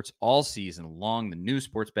Sports all season long, the new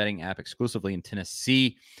sports betting app exclusively in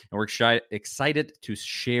Tennessee. And we're excited to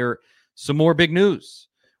share some more big news.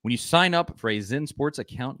 When you sign up for a Zyn Sports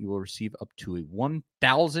account, you will receive up to a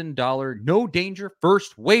 $1,000 no danger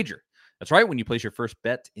first wager. That's right. When you place your first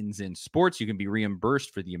bet in Zyn Sports, you can be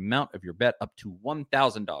reimbursed for the amount of your bet up to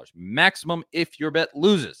 $1,000 maximum if your bet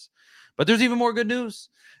loses. But there's even more good news.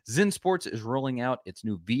 Zyn Sports is rolling out its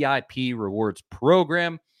new VIP rewards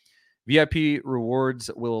program. VIP rewards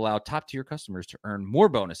will allow top-tier customers to earn more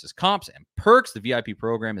bonuses, comps, and perks. The VIP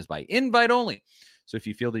program is by invite only. So if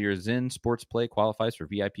you feel that your Zyn Sports play qualifies for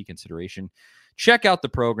VIP consideration, check out the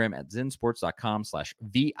program at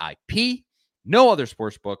zynsports.com/VIP. No other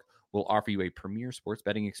sportsbook will offer you a premier sports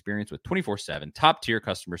betting experience with 24/7 top-tier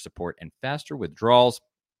customer support and faster withdrawals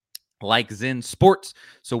like Zyn Sports.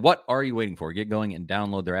 So what are you waiting for? Get going and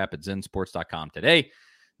download their app at zynsports.com today.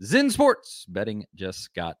 Zyn Sports, betting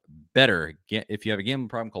just got better. If you have a gambling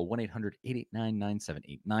problem, call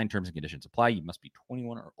 1-800-889-9789. Terms and conditions apply. You must be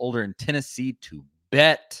 21 or older in Tennessee to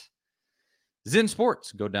bet. Zyn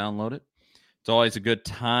Sports, go download it. It's always a good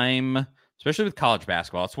time, especially with college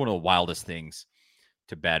basketball. It's one of the wildest things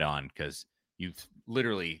to bet on because you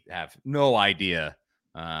literally have no idea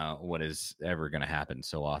what is ever going to happen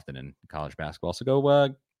so often in college basketball. So go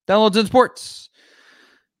download Zyn Sports.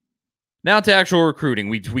 Now to actual recruiting.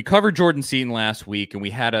 We covered Jordan Seaton last week, and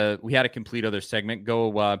we had a complete other segment.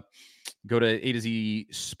 Go to A to Z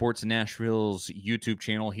Sports Nashville's YouTube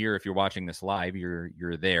channel here. If you're watching this live,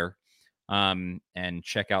 you're there. And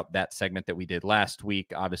check out that segment that we did last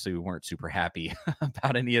week. Obviously, we weren't super happy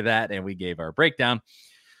about any of that, and we gave our breakdown.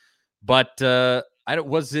 But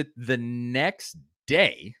Was it the next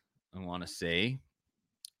day, I want to say,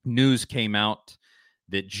 news came out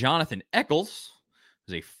that Jonathan Eccles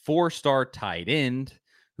was a 4-star tight end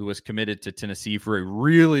who was committed to Tennessee for a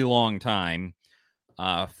really long time,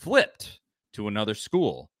 flipped to another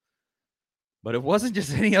school. But it wasn't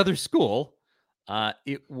just any other school.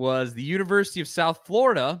 It was the University of South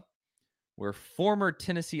Florida, where former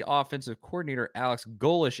Tennessee offensive coordinator Alex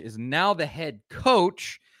Golesh is now the head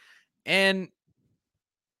coach. And,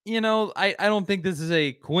 I don't think this is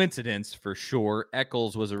a coincidence for sure.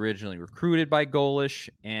 Eccles was originally recruited by Golesh,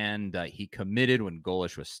 and he committed when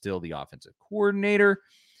Golesh was still the offensive coordinator.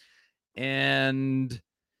 And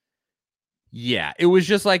yeah, it was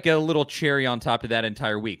just like a little cherry on top of that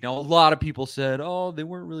entire week. Now, a lot of people said, oh, they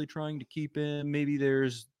weren't really trying to keep him. Maybe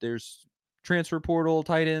there's transfer portal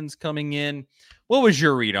tight ends coming in. What was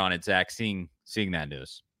your read on it, Zach, seeing that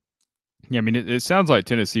news? Yeah, I mean, it sounds like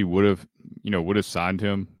Tennessee would have signed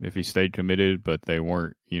him if he stayed committed, but they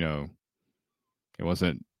weren't, it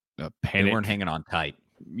wasn't a panic. They weren't hanging on tight.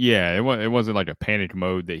 Yeah, it wasn't like a panic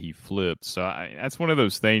mode that he flipped. So that's one of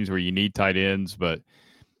those things where you need tight ends, but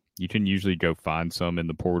you can usually go find some in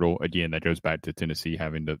the portal. Again, that goes back to Tennessee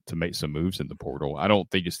having to make some moves in the portal. I don't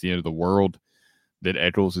think it's the end of the world that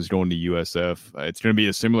Eccles is going to USF. It's going to be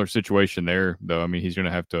a similar situation there, though. I mean, he's going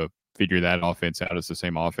to have to figure that offense out. It's the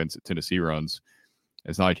same offense that Tennessee runs.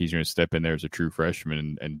 It's not like he's going to step in there as a true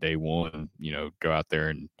freshman and day one, go out there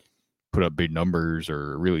and put up big numbers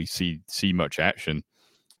or really see much action.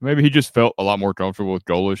 Maybe he just felt a lot more comfortable with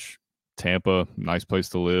Golesh. Tampa, nice place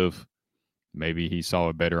to live. Maybe he saw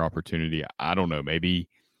a better opportunity. I don't know. Maybe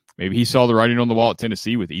he saw the writing on the wall at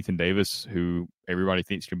Tennessee with Ethan Davis, who everybody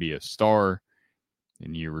thinks can be a star,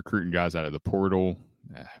 and you're recruiting guys out of the portal.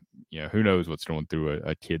 Who knows what's going through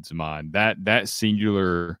a kid's mind. That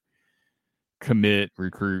singular commit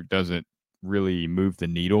recruit doesn't really move the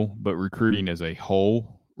needle, but recruiting as a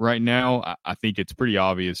whole right now, I think it's pretty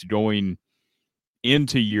obvious going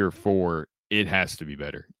into year 4, it has to be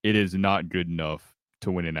better. It is not good enough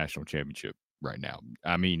to win a national championship right now.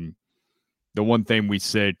 I mean, the one thing we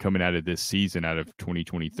said coming out of this season, out of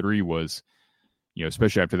 2023, was,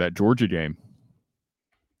 especially after that Georgia game,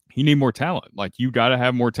 you need more talent. Like, you got to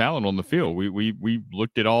have more talent on the field. We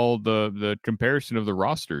looked at all the comparison of the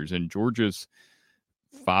rosters, and Georgia's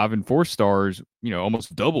 5 and 4 stars,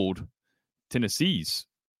 almost doubled Tennessee's,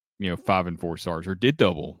 5 and 4 stars, or did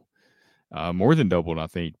double, more than doubled, I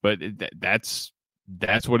think. But that's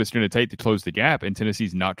what it's going to take to close the gap. And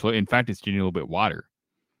Tennessee's not in fact, it's getting a little bit wider,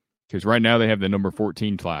 because right now they have the number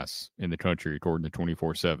 14 class in the country, according to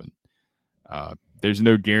 24/7. There's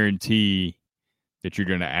no guarantee that you're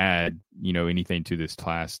going to add, anything to this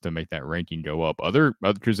class to make that ranking go up.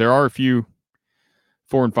 Because there are a few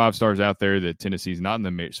 4 and 5 stars out there that Tennessee's not in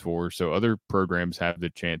the mix for. So other programs have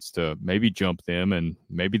the chance to maybe jump them, and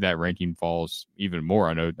maybe that ranking falls even more.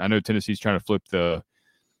 I know Tennessee's trying to flip the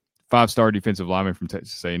 5-star defensive lineman from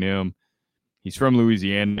Texas A&M. He's from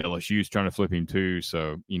Louisiana. LSU's trying to flip him too.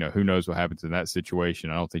 So, who knows what happens in that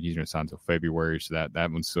situation. I don't think he's going to sign until February. So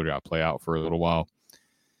that one's still got to play out for a little while.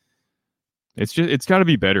 It's got to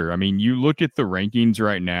be better. I mean, you look at the rankings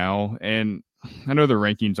right now, and I know the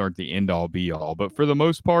rankings aren't the end-all, be-all, but for the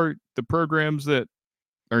most part, the programs that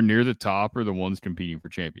are near the top are the ones competing for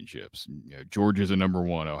championships. Georgia's at number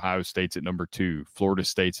 1, Ohio State's at number 2, Florida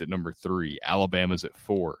State's at number 3, Alabama's at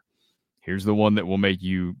 4. Here's the one that will make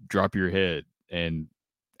you drop your head and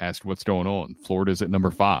ask what's going on. Florida's at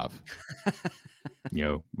number 5.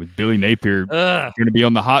 With Billy Napier going to be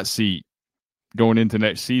on the hot seat going into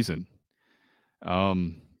next season.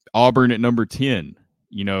 Auburn at number 10,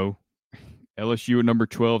 LSU at number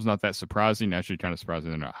 12 is not that surprising. Actually, kind of surprising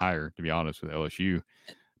they're not higher, to be honest, with LSU.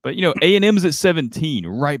 But, A&M's at 17,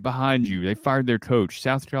 right behind you. They fired their coach.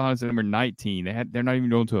 South Carolina's at number 19. They're not even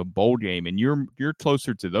going to a bowl game, and you're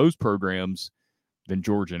closer to those programs than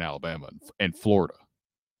Georgia and Alabama and Florida.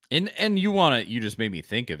 And you just made me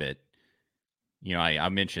think of it. I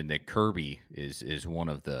mentioned that Kirby is one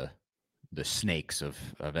of the snakes of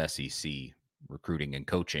SEC recruiting and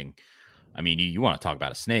coaching. I mean, you want to talk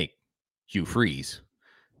about a snake, Hugh Freeze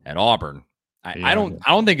at Auburn. I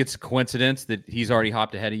don't think it's a coincidence that he's already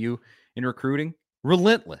hopped ahead of you in recruiting.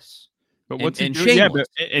 Relentless. But what's he doing? Yeah,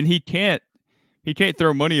 and he can't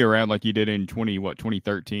throw money around like he did in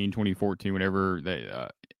 2013, 2014, whenever they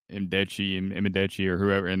Imedeci or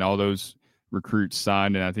whoever, and all those recruits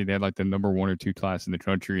signed, and I think they had like the number 1 or 2 class in the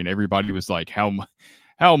country, and everybody was like,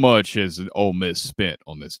 how much has Ole Miss spent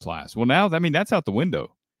on this class? Well, now, I mean, that's out the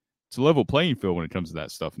window. It's a level playing field when it comes to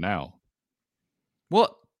that stuff now.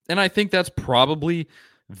 Well, and I think that's probably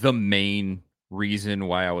the main reason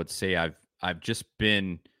why I would say I've just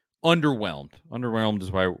been underwhelmed. Underwhelmed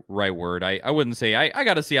is my right word. I wouldn't say I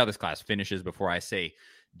got to see how this class finishes before I say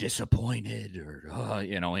disappointed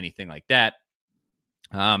or anything like that.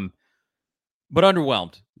 But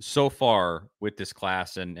underwhelmed so far with this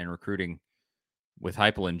class and recruiting with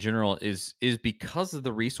Heupel in general is because of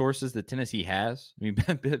the resources that Tennessee has. I mean,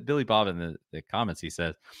 Billy Bob in the comments, he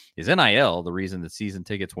says, is NIL the reason that season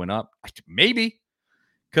tickets went up? Maybe,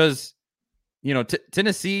 because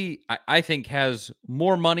Tennessee, I think, has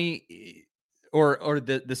more money or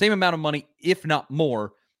the same amount of money, if not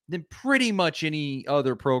more, than pretty much any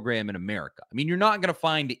other program in America. I mean, you're not going to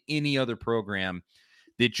find any other program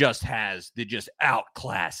that just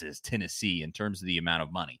outclasses Tennessee in terms of the amount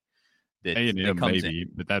of money that comes maybe,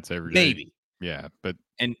 in. But that's every day. Maybe. Yeah, but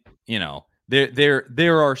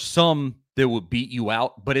there are some that will beat you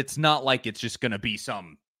out, but it's not like it's just going to be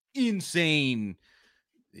some insane,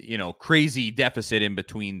 crazy deficit in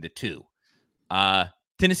between the two.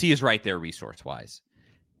 Tennessee is right there resource-wise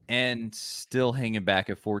and still hanging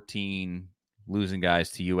back at 14, losing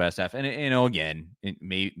guys to USF. And, again,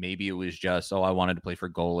 maybe it was just, I wanted to play for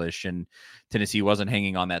Golish and Tennessee wasn't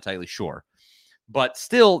hanging on that tightly. Sure. But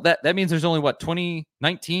still, that means there's only, 20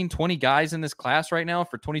 guys in this class right now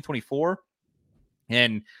for 2024.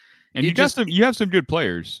 And you have some good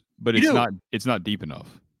players, but it's not deep enough.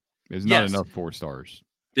 There's not enough 4 stars.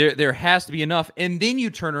 There has to be enough. And then you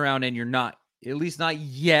turn around and you're not, at least not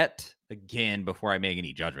yet. Again, before I make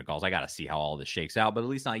any judgment calls, I got to see how all this shakes out. But at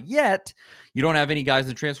least not yet. You don't have any guys in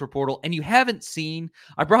the transfer portal. And you haven't seen,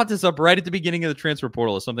 I brought this up right at the beginning of the transfer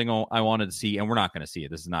portal as something I wanted to see. And we're not going to see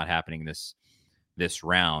it. This is not happening this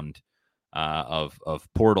round of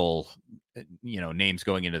portal, names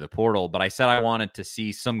going into the portal. But I said I wanted to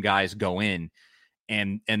see some guys go in.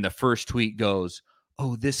 And the first tweet goes,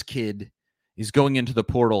 oh, this kid is going into the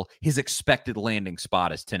portal. His expected landing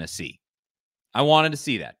spot is Tennessee. I wanted to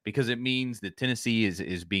see that because it means that Tennessee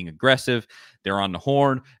is being aggressive. They're on the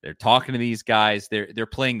horn. They're talking to these guys. They're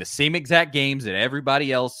playing the same exact games that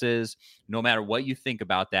everybody else is. No matter what you think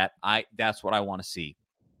about that, that's what I want to see.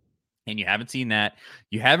 And you haven't seen that.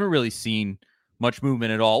 You haven't really seen much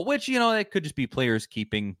movement at all, which, it could just be players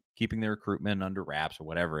keeping their recruitment under wraps or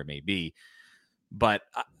whatever it may be. But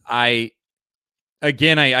I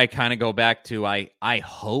kind of go back to I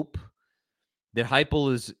hope that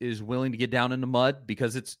Heupel is willing to get down in the mud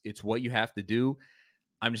because it's what you have to do.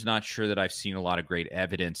 I'm just not sure that I've seen a lot of great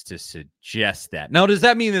evidence to suggest that. Now, does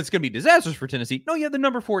that mean that it's going to be disastrous for Tennessee? No, you have the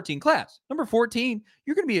number 14 class. Number 14,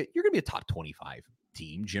 you're going to be a top 25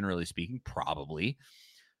 team, generally speaking, probably.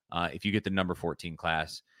 If you get the number 14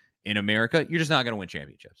 class in America, you're just not going to win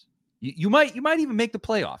championships. You might even make the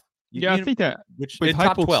playoff. I think that with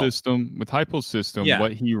Heupel's system,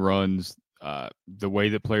 what he runs, the way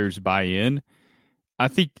that players buy in, I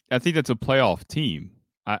think that's a playoff team.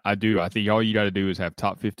 I do. I think all you got to do is have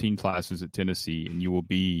top 15 classes at Tennessee, and you will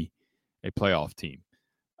be a playoff team.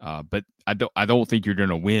 But I don't think you're going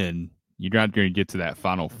to win. You're not going to get to that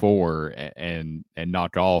Final Four and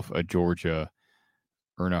knock off a Georgia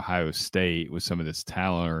or an Ohio State with some of this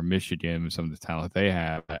talent, or Michigan with some of the talent they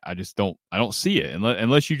have. I just don't. I don't see it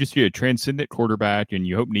unless you just get a transcendent quarterback and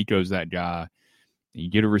you hope Nico's that guy. And you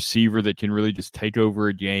get a receiver that can really just take over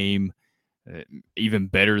a game. Even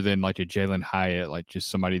better than like a Jalen Hyatt, like just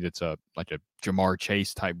somebody that's like a Jamar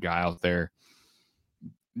Chase type guy out there.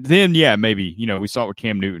 Then, maybe, we saw it with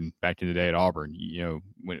Cam Newton back in the day at Auburn,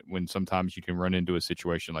 when sometimes you can run into a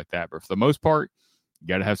situation like that. But for the most part, you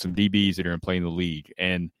got to have some DBs that are playing the league.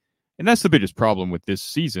 And that's the biggest problem with this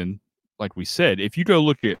season. Like we said, if you go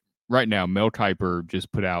look at right now, Mel Kiper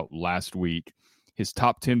just put out last week his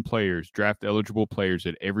top 10 players, draft eligible players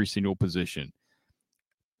at every single position.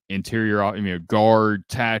 Interior, guard,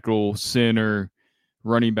 tackle, center,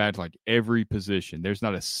 running back, like every position. There's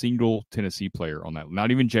not a single Tennessee player on that.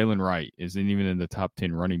 Not even Jalen Wright isn't even in the top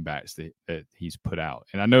 10 running backs that he's put out.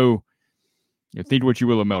 And I know, think what you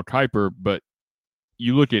will of Mel Kiper, but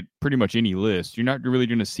you look at pretty much any list, you're not really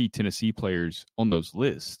going to see Tennessee players on those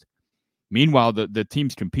lists. Meanwhile, the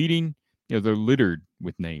teams competing, they're littered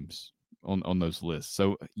with names on those lists.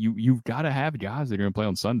 So you've got to have guys that are going to play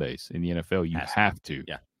on Sundays in the NFL. You have to.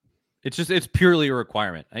 Yeah. It's purely a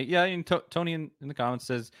requirement. And Tony in the comments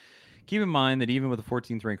says, keep in mind that even with the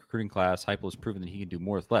 14th ranked recruiting class, Heupel has proven that he can do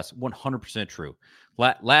more with less. 100% true.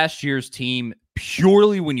 Last year's team,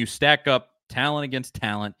 purely when you stack up talent against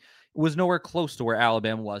talent, was nowhere close to where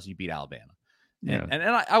Alabama was. You beat Alabama. Yeah. And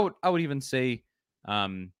I would even say,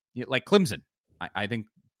 like Clemson. I think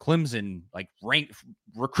Clemson, like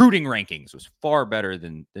recruiting rankings, was far better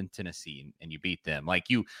than Tennessee, and you beat them. Like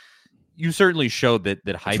you certainly showed that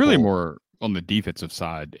Heupel. It's really more on the defensive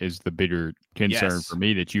side is the bigger concern Yes. for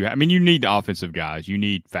me that you. I mean, you need offensive guys, you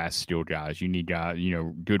need fast skill guys, you need guys,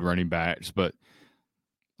 good running backs. But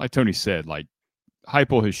like Tony said, like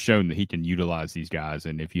Heupel has shown that he can utilize these guys,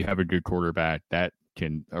 and if you have a good quarterback, that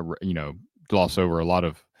can gloss over a lot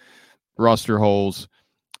of roster holes.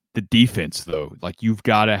 The defense, though, like you've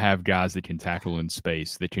got to have guys that can tackle in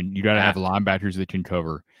space. You got to have linebackers that can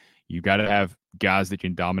cover. You got to have guys that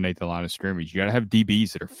can dominate the line of scrimmage. You got to have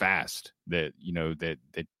DBs that are fast. That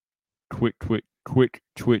that quick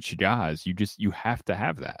twitch guys. You have to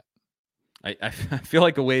have that. I feel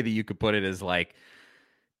like a way that you could put it is like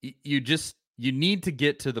you need to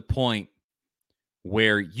get to the point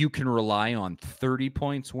where you can rely on 30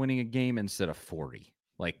 points winning a game instead of 40.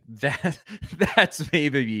 Like that's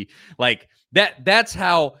maybe like that's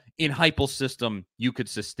how in Heupel's system you could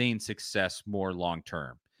sustain success more long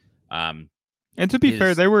term. And to be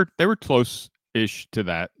fair, they were close-ish to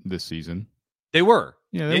that this season. They were.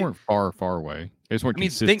 Yeah, they weren't far away. They just weren't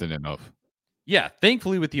consistent enough. Yeah,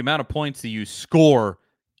 thankfully with the amount of points that you score,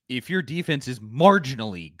 if your defense is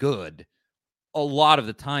marginally good, a lot of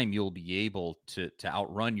the time you'll be able to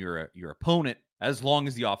outrun your opponent as long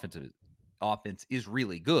as the offense is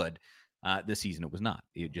really good. This season it was not.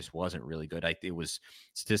 It just wasn't really good. It was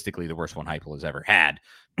statistically the worst one Heupel has ever had.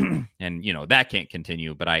 And that can't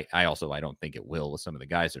continue, but I don't think it will with some of the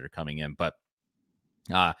guys that are coming in. But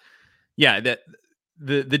that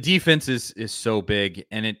the defense is so big,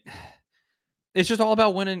 and it's just all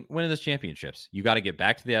about winning those championships. You got to get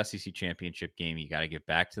back to the SEC championship game. You got to get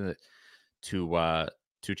back to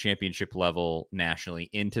championship level nationally,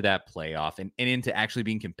 into that playoff and into actually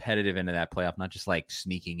being competitive into that playoff, not just like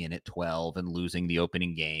sneaking in at 12 and losing the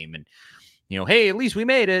opening game. And, hey, at least we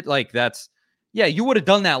made it. Like you would have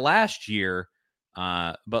done that last year.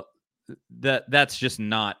 But that's just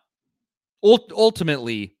not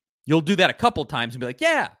ultimately. You'll do that a couple times and be like,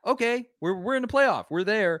 yeah, okay, we're in the playoff. We're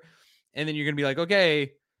there. And then you're going to be like,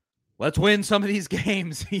 okay, let's win some of these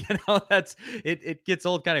games. That's it gets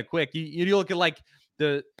old kind of quick. You look at like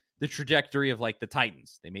the trajectory of like the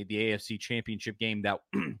Titans. They made the AFC championship game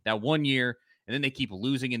that one year, and then they keep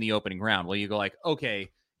losing in the opening round. Well, you go like, okay,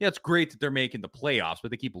 yeah, it's great that they're making the playoffs,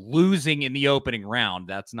 but they keep losing in the opening round.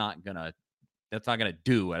 That's not gonna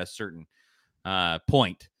do at a certain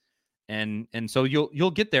point. And so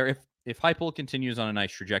you'll get there if Heupel continues on a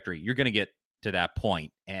nice trajectory. You're going to get to that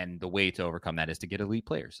point, and the way to overcome that is to get elite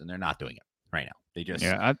players, and they're not doing it right now. They just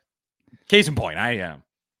case in point.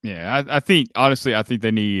 I think honestly, I think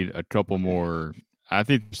they need a couple more. I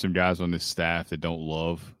think there's some guys on this staff that don't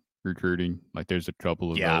love recruiting. Like there's a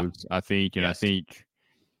couple of those, I think, and I think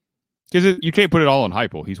because you can't put it all on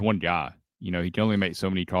Heupel. He's one guy. He can only make so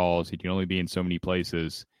many calls. He can only be in so many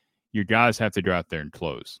places. Your guys have to go out there and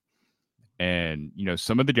close. And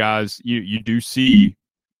some of the guys you do see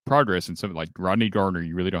progress in something like Rodney Garner.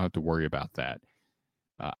 You really don't have to worry about that.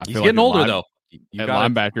 He's getting older though.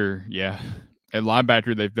 Linebacker, yeah. At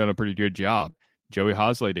linebacker, they've done a pretty good job. Joey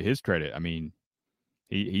Hosley, to his credit, I mean,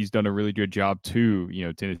 he's done a really good job too.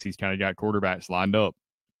 Tennessee's kind of got quarterbacks lined up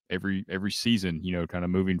every season. Kind of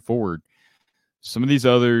moving forward. Some of these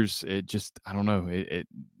others, it just I don't know. It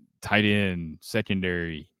tight end,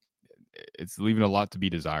 secondary, it's leaving a lot to be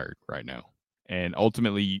desired right now. And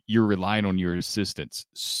ultimately, you're relying on your assistants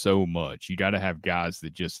so much. You got to have guys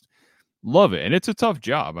that just love it. And it's a tough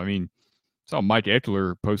job. I mean, I saw Mike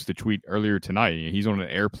Eckler post a tweet earlier tonight. He's on an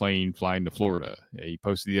airplane flying to Florida. He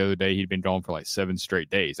posted the other day he'd been gone for like 7 straight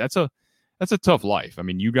days. That's a tough life. I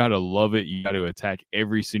mean, you got to love it. You got to attack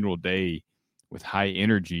every single day with high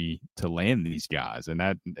energy to land these guys. And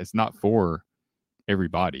it's not for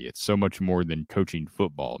everybody. It's so much more than coaching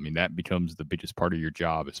football. I mean, that becomes the biggest part of your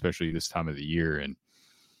job, especially this time of the year, and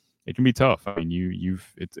it can be tough. I mean,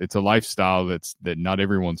 it's a lifestyle that not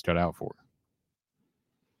everyone's cut out for.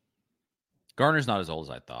 Garner's not as old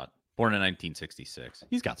as I thought. Born in 1966.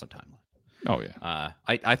 He's got some time left. Oh yeah.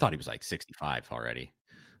 I thought he was like 65 already.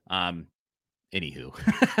 Anywho,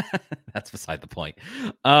 that's beside the point.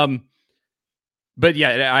 But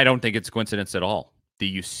yeah, I don't think it's a coincidence at all that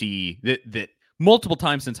you see that multiple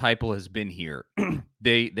times since Heupel has been here,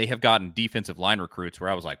 they have gotten defensive line recruits where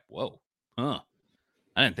I was like, whoa, I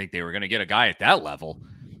didn't think they were going to get a guy at that level.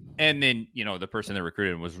 And then, the person that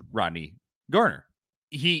recruited him was Rodney Garner.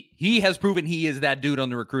 He has proven he is that dude on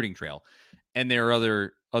the recruiting trail. And there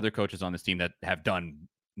are other coaches on this team that have done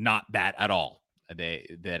not that at all.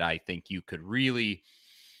 That I think you could really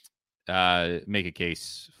make a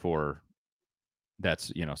case for.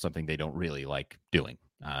 That's, something they don't really like doing,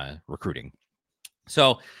 recruiting.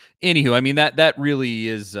 So, anywho, I mean, that really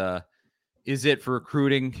is it for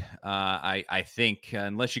recruiting. I think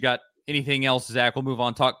unless you got Anything else, Zach? We'll move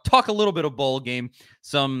on. Talk a little bit of bowl game.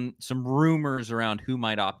 Some rumors around who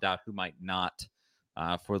might opt out, who might not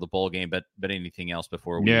for the bowl game. But anything else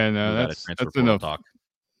before we move out of transfer portal enough talk?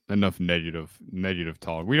 Enough negative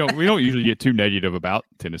talk. We don't usually get too negative about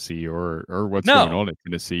Tennessee or what's going on at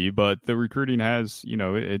Tennessee, but the recruiting has,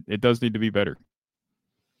 it does need to be better.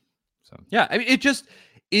 So yeah, I mean, it just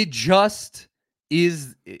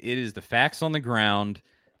is the facts on the ground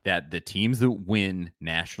that the teams that win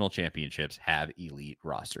national championships have elite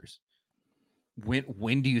rosters.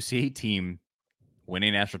 When do you see a team win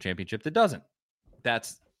a national championship that doesn't?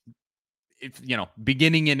 That's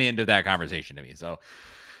beginning and end of that conversation to me. So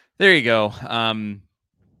there you go.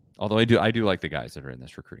 Although I do like the guys that are in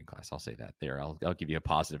this recruiting class. I'll say that there. I'll give you a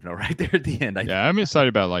positive note right there at the end. I'm excited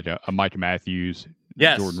about like a Mike Matthews,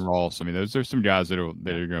 yes, Jordan Ross. I mean, there's some guys that are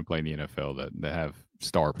going to play in the NFL that have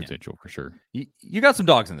star potential for sure. You got some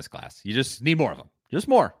dogs in this class. You just need more of them. Just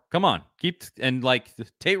more. Come on. And like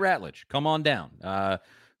Tate Ratledge, come on down.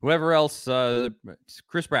 Whoever else,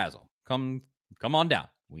 Chris Brazzell, come on down.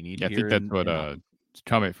 We need. I think that's what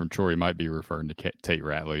comment from Troy might be referring to Tate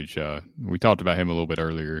Ratledge. We talked about him a little bit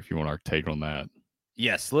earlier. If you want our take on that.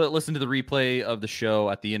 Yes, listen to the replay of the show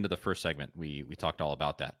at the end of the first segment. We talked all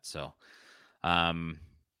about that. So,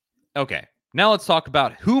 okay. Now let's talk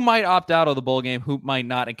about who might opt out of the bowl game, who might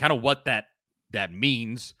not, and kind of what that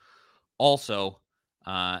means also.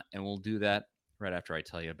 And we'll do that right after I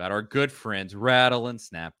tell you about our good friends, Rattle and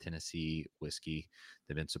Snap Tennessee Whiskey.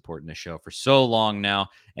 They've been supporting the show for so long now,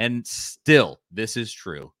 and still, this is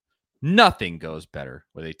true. Nothing goes better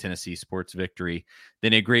with a Tennessee sports victory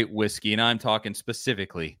than a great whiskey, and I'm talking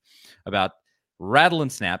specifically about Rattle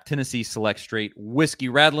and Snap Tennessee Select Straight Whiskey.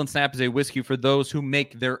 Rattle and Snap is a whiskey for those who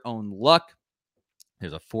make their own luck.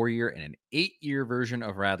 There's a 4-year and an 8-year version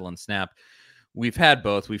of Rattle and Snap. We've had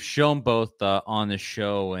both. We've shown both on the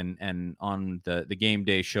show and on the game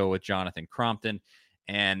day show with Jonathan Crompton,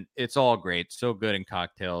 and it's all great. So good in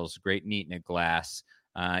cocktails, great neat in a glass.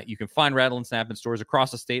 You can find Rattle and Snap in stores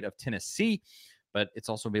across the state of Tennessee, but it's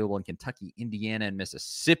also available in Kentucky, Indiana, and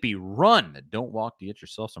Mississippi. Run, don't walk to get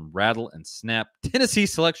yourself some Rattle and Snap Tennessee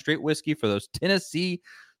Select Straight Whiskey for those Tennessee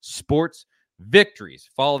sports victories.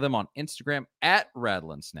 Follow them on Instagram at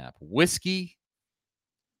Rattle and Snap Whiskey.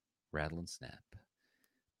 Rattle and Snap.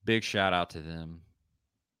 Big shout out to them.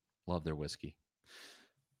 Love their whiskey.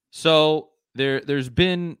 So there's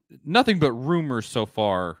been nothing but rumors so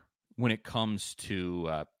far when it comes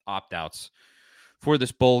to opt-outs for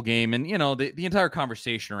this bowl game. And, the entire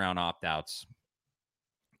conversation around opt-outs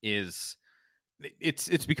is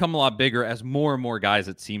it's become a lot bigger as more and more guys,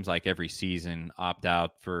 it seems like every season, opt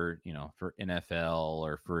out for NFL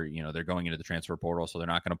or for, they're going into the transfer portal, so they're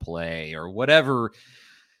not going to play or whatever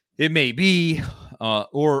it may be,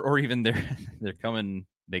 or even they're coming,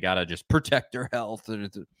 they got to just protect their health, or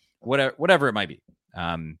whatever it might be.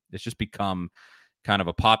 It's just become kind of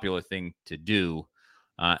a popular thing to do.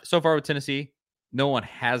 So far with Tennessee, no one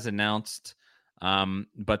has announced,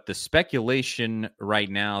 but the speculation right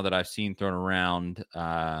now that I've seen thrown around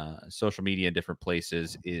social media, different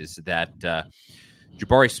places, is that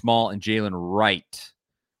Jabari Small and Jalen Wright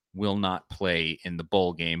will not play in the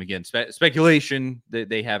bowl game. Again, speculation.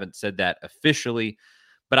 They haven't said that officially,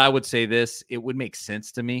 but I would say this: it would make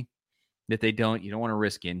sense to me that they don't. You don't want to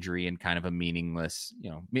risk injury and kind of a meaningless,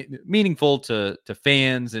 meaningful to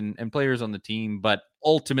fans and players on the team, but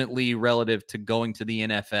ultimately relative to going to the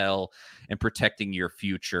NFL and protecting your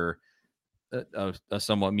future, a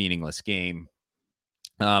somewhat meaningless game.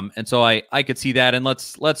 And so I could see that. And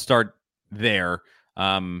let's start there.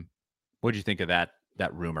 What do you think of that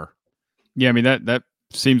rumor? Yeah, I mean, that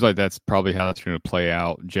seems like that's probably how it's going to play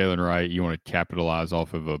out. Jalen Wright, you want to capitalize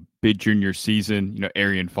off of a big junior season.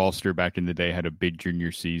 Arian Foster back in the day had a big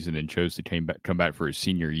junior season and chose to come back for his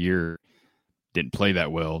senior year. Didn't play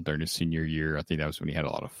that well during his senior year. I think that was when he had a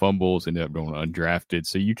lot of fumbles, ended up going undrafted.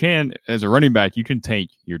 So you can, as a running back, you can tank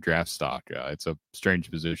your draft stock. It's a strange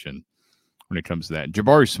position when it comes to that.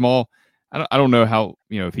 Jabari Small, I don't know how,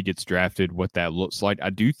 if he gets drafted, what that looks like. I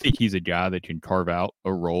do think he's a guy that can carve out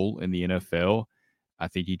a role in the NFL. I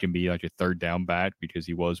think he can be like a third down back because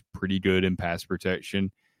he was pretty good in pass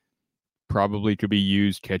protection. Probably could be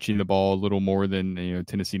used catching the ball a little more than,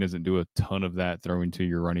 Tennessee doesn't do a ton of that, throwing to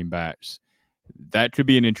your running backs. That could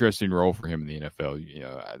be an interesting role for him in the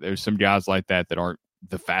NFL. There's some guys like that aren't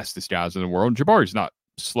the fastest guys in the world. Jabari's not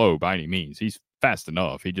slow by any means. He's fast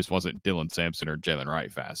enough. He just wasn't Dylan Sampson or Jalen Wright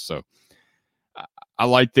fast. So I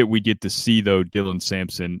like that we get to see, though, Dylan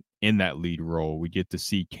Sampson in that lead role. We get to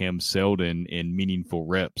see Cam Seldon in meaningful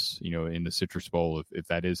reps, in the Citrus Bowl, if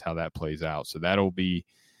that is how that plays out. So that'll be,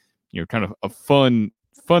 kind of a fun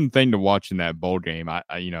fun thing to watch in that bowl game. I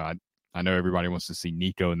know everybody wants to see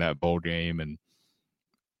Nico in that bowl game,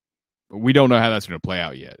 but we don't know how that's going to play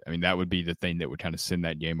out yet. I mean, that would be the thing that would kind of send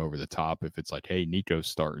that game over the top if it's like, hey, Nico's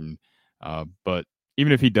starting. But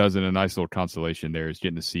even if he doesn't, a nice little consolation there is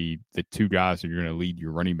getting to see the two guys that are going to lead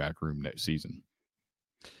your running back room next season.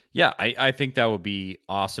 Yeah, I think that would be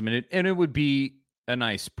awesome, and it would be a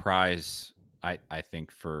nice prize, I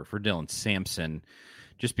think, for Dylan Sampson,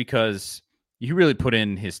 just because he really put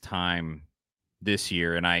in his time this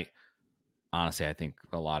year, and I think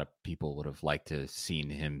a lot of people would have liked to seen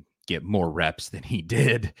him get more reps than he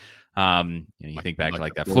did. You think back to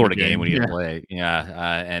like that Florida game when he didn't play,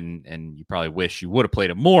 and you probably wish you would have played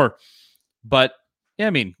him more. But yeah, I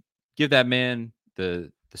mean, give that man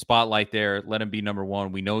the spotlight there. Let him be number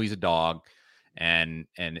one. We know he's a dog, and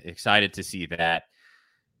excited to see that.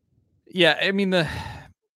 Yeah, I mean the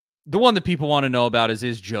one that people want to know about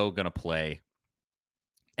is Joe going to play?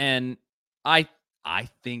 And I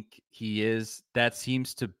think he is. That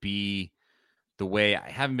seems to be the way. I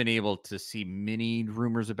haven't been able to see many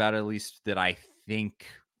rumors about it, at least that I think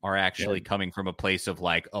are actually coming from a place of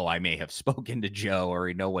like, oh, I may have spoken to Joe or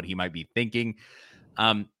I know what he might be thinking.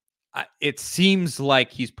 It seems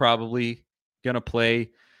like he's probably going to play,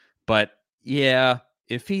 but yeah,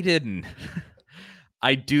 if he didn't,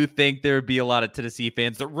 I do think there would be a lot of Tennessee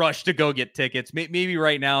fans that rush to go get tickets. Maybe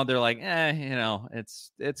right now they're like,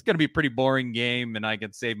 it's going to be a pretty boring game, and I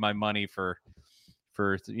can save my money for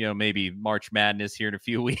maybe March Madness here in a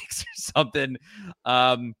few weeks or something.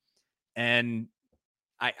 And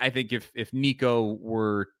I think if Nico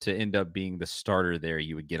were to end up being the starter there,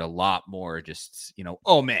 you would get a lot more just,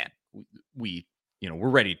 oh man, we're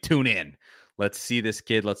ready to tune in. Let's see this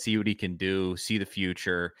kid. Let's see what he can do. See the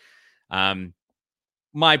future.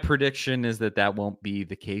 My prediction is that won't be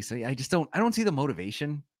the case. I don't see the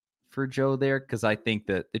motivation for Joe there, because I think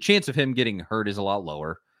that the chance of him getting hurt is a lot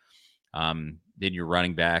lower than your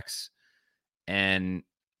running backs. And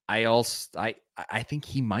I think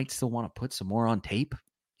he might still want to put some more on tape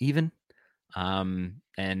even.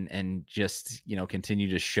 And just, continue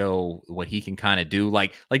to show what he can kind of do.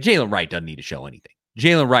 Like Jalen Wright doesn't need to show anything.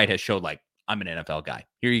 Jalen Wright has showed like, I'm an NFL guy.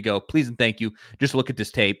 Here you go. Please and thank you. Just look at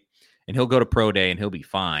this tape. And he'll go to pro day and he'll be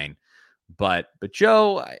fine. But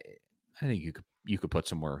Joe, I think you could put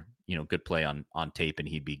some more, good play on tape and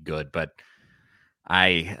he'd be good. But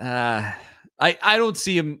I don't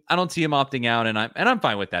see him. I don't see him opting out, and I'm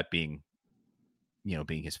fine with that being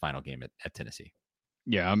his final game at Tennessee.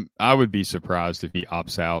 Yeah, I would be surprised if he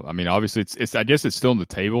opts out. I mean, obviously it's I guess it's still on the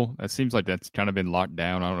table. That seems like that's kind of been locked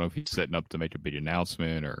down. I don't know if he's setting up to make a big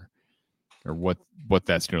announcement or what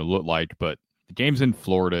that's going to look like, but the game's in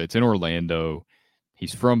Florida. It's in Orlando.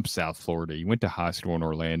 He's from South Florida. He went to high school in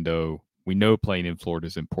Orlando. We know playing in Florida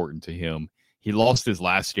is important to him. He lost his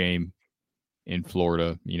last game in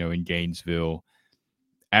Florida, in Gainesville.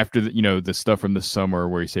 After the stuff from the summer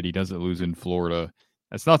where he said he doesn't lose in Florida,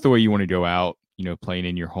 that's not the way you want to go out, playing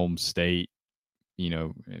in your home state,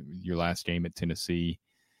 your last game at Tennessee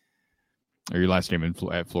or your last game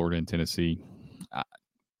at Florida and Tennessee.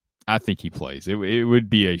 I think he plays. It would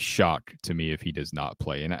be a shock to me if he does not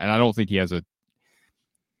play. And I don't think he has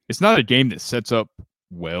it's not a game that sets up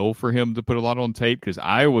well for him to put a lot on tape, because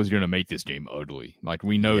Iowa's going to make this game ugly. Like,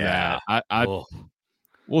 we know that.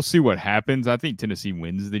 We'll see what happens. I think Tennessee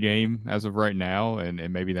wins the game as of right now,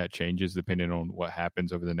 and maybe that changes depending on what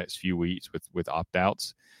happens over the next few weeks with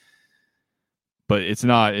opt-outs. But it's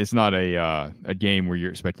not a game where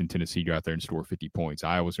you're expecting Tennessee to go out there and score 50 points.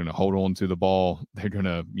 Iowa's going to hold on to the ball. They're going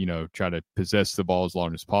to try to possess the ball as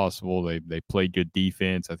long as possible. They play good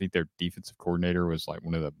defense. I think their defensive coordinator was like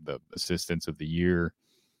one of the assistants of the year.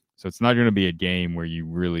 So it's not going to be a game where you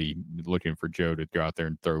really looking for Joe to go out there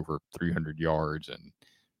and throw for 300 yards and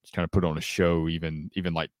just kind of put on a show, even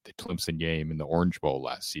like the Clemson game in the Orange Bowl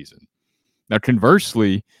last season. Now,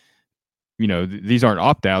 conversely, these aren't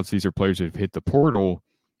opt-outs. These are players that have hit the portal.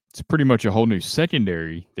 It's pretty much a whole new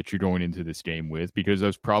secondary that you're going into this game with, because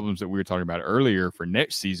those problems that we were talking about earlier for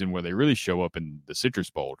next season, where they really show up in the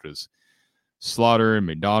Citrus Bowl, because Slaughter and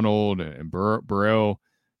McDonald and Burrell,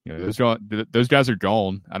 those guys are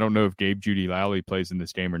gone. I don't know if Gabe Jeudy-Lally plays in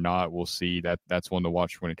this game or not. We'll see. That's one to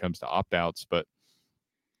watch when it comes to opt-outs. But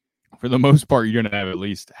for the most part, you're going to have at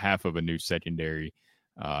least half of a new secondary.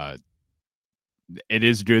 It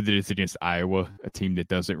is good that it's against Iowa, a team that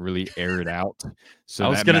doesn't really air it out. So I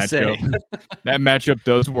was going to say that matchup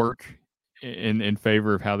does work in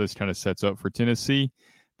favor of how this kind of sets up for Tennessee.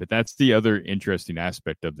 But that's the other interesting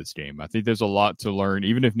aspect of this game. I think there's a lot to learn.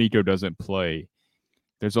 Even if Nico doesn't play,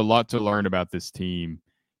 there's a lot to learn about this team.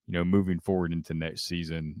 moving forward into next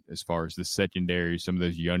season, as far as the secondary, some of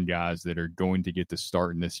those young guys that are going to get to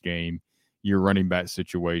start in this game, your running back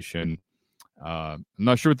situation. I'm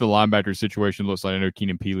not sure what the linebacker situation looks like. I know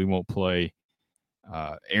Keenan Peely won't play.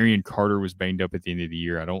 Arian Carter was banged up at the end of the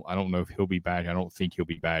year. I don't know if he'll be back. I don't think he'll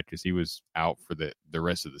be back because he was out for the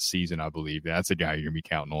rest of the season, I believe. That's a guy you're gonna be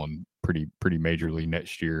counting on pretty majorly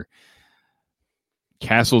next year.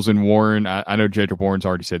 Castles and Warren. I know Jacob Warren's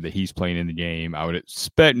already said that he's playing in the game. I would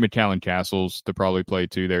expect McCallan Castles to probably play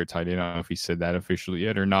too there at tight end. I don't know if he said that officially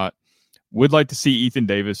yet or not. Would like to see Ethan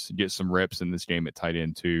Davis get some reps in this game at tight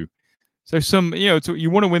end too. So you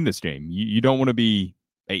want to win this game. You don't want to be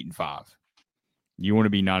 8-5. You want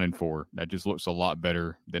to be 9-4. That just looks a lot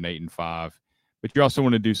better than 8-5. But you also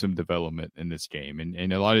want to do some development in this game.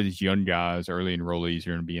 And a lot of these young guys, early enrollees,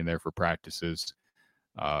 are going to be in there for practices.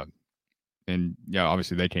 And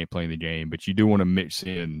obviously they can't play in the game, but you do want to mix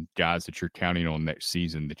in guys that you're counting on next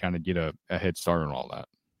season to kind of get a head start on all that.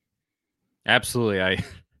 Absolutely.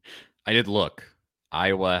 I did look.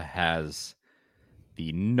 Iowa has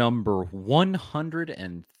the number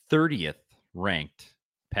 130th ranked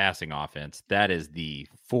passing offense. That is the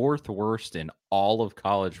 4th worst in all of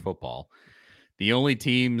college football. The only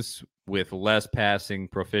teams with less passing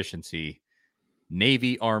proficiency,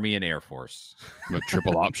 Navy, Army, and Air Force. The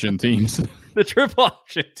triple option teams. The triple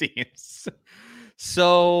option teams.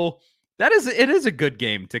 So it is a good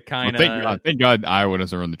game to kind of. Thank God Iowa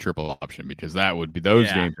doesn't run the triple option, because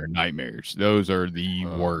those games are nightmares. Those are the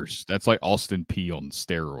worst. That's like Austin Peay on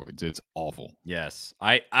steroids. It's awful. Yes,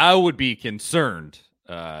 I would be concerned.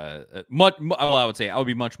 I would say I would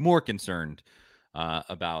be much more concerned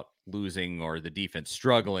about losing or the defense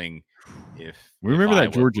struggling if we remember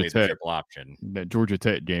that Georgia Tech triple option, that Georgia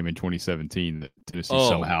Tech game in 2017 that Tennessee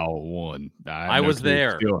somehow won. I was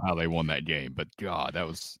there. Still, how they won that game, but God, that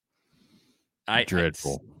was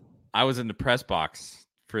dreadful. I was in the press box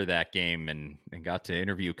for that game and got to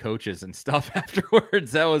interview coaches and stuff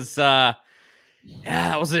afterwards. That was that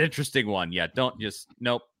was an interesting one. Yeah,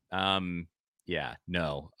 nope.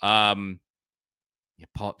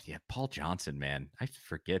 Paul Johnson, man. I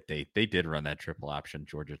forget they did run that triple option,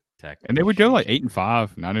 Georgia Tech. And they would go like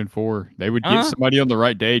 8-5, 9-4. They would get somebody on the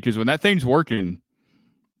right day, because when that thing's working,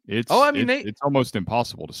 it's almost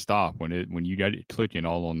impossible to stop when you got it clicking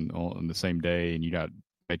all on the same day and you got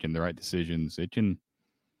making the right decisions. It can.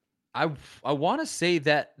 I want to say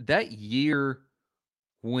that year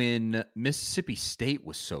when Mississippi State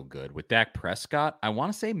was so good with Dak Prescott, I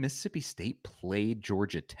want to say Mississippi State played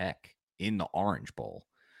Georgia Tech in the Orange Bowl.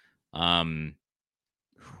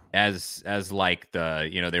 As like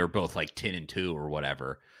they were both like 10-2 or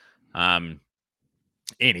whatever.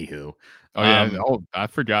 Anywho. I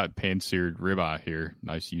forgot Pan-Seared Ribeye here.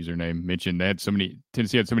 Nice username. Mentioned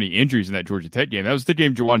Tennessee had so many injuries in that Georgia Tech game. That was the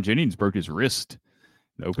game Jawan Jennings broke his wrist.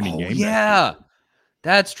 The opening game. Yeah.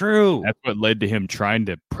 That's true. That's what led to him trying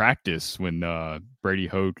to practice when Brady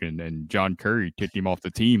Hoke and John Curry kicked him off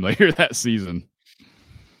the team later that season.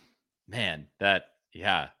 Man, God,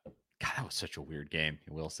 that was such a weird game.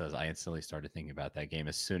 Will says, I instantly started thinking about that game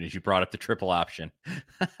as soon as you brought up the triple option.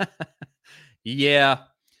 Yeah,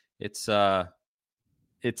 no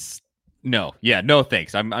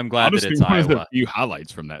thanks. I'm glad honestly, that it's one Iowa. Of the few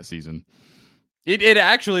highlights from that season. It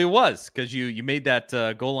actually was, because you made that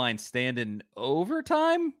goal line stand in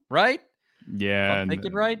overtime, right? Yeah, I'm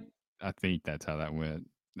thinking right. I think that's how that went.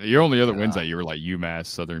 Your only other wins that year were like UMass,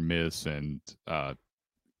 Southern Miss, and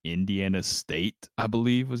Indiana State, I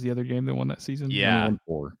believe, was the other game that won that season. Yeah.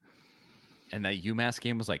 And that UMass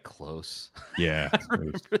game was like close. Yeah. I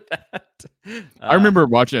remember that. I remember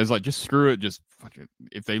watching it. I was like, just screw it. Just fuck it.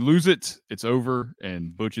 If they lose it, it's over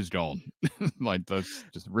and Butch is gone. Like, let's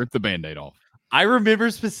just rip the Band-Aid off. I remember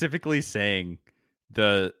specifically saying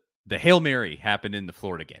the Hail Mary happened in the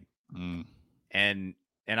Florida game. And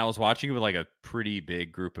I was watching it with like a pretty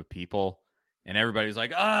big group of people. And everybody was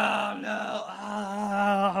like, oh, no.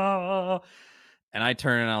 Oh. And I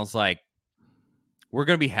turned and I was like, we're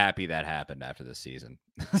going to be happy that happened after this season.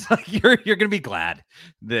 It's like, you're going to be glad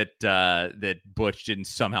that Butch didn't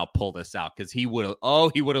somehow pull this out, because he would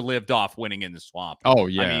have lived off winning in the swamp. Oh,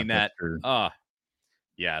 yeah. I mean,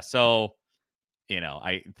 yeah. So,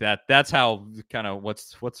 that's how kind of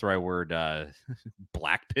what's the right word?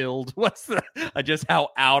 Black-pilled. Just how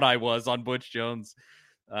out I was on Butch Jones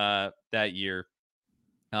that year.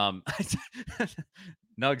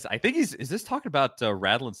 Nugs, I think is this talking about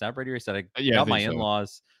Rattle and Snap right here? He said I got my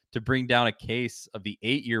in-laws to bring down a case of the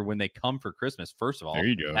 8-year when they come for Christmas. First of all, there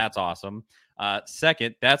you go. That's awesome.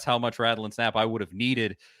 Second, that's how much Rattle and Snap I would have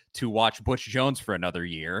needed to watch Butch Jones for another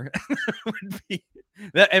year. Would be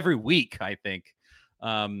that every week, I think.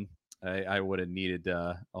 I would have needed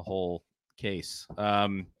a whole case.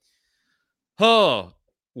 Oh,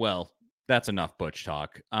 well, that's enough Butch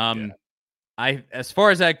talk. As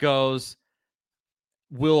far as that goes,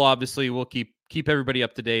 we'll keep everybody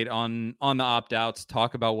up to date on the opt-outs,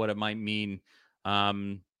 talk about what it might mean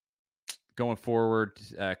going forward,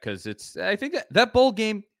 because I think that bowl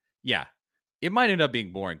game, it might end up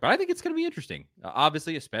being boring, but I think it's going to be interesting.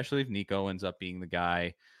 Obviously, especially if Nico ends up being the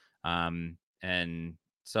guy. And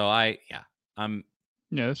so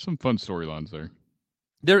there's some fun storylines there.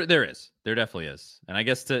 There definitely is. And I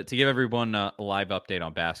guess to give everyone a live update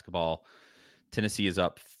on basketball, Tennessee is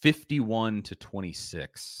up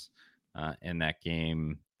 51-26 in that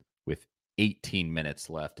game with 18 minutes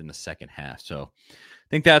left in the second half. So I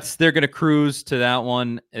think they're going to cruise to that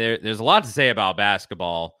one. There's a lot to say about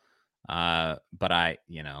basketball, but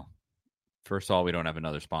first of all, we don't have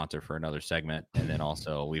another sponsor for another segment, and then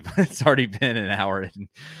also it's already been an hour and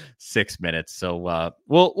 6 minutes. So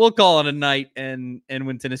we'll call it a night. And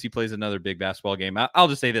when Tennessee plays another big basketball game, I'll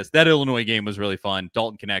just say this: that Illinois game was really fun.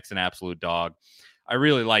 Dalton Knecht's an absolute dog. I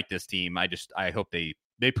really like this team. I hope they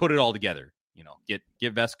put it all together. Get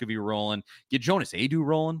Vescovy rolling, get Jonas Adu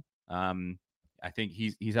rolling. I think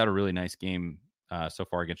he's had a really nice game so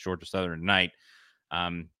far against Georgia Southern tonight,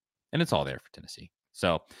 and it's all there for Tennessee.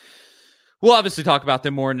 So we'll obviously talk about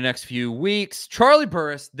them more in the next few weeks. Charlie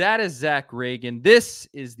Burris, that is Zach Reagan. This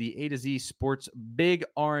is the A to Z Sports Big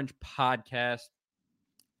Orange podcast.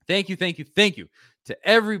 Thank you to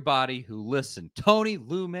everybody who listened. Tony,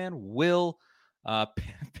 Lou Man, Will,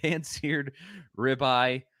 Pan-Seared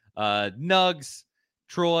Ribeye, Nugs,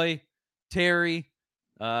 Troy, Terry,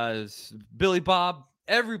 Billy Bob,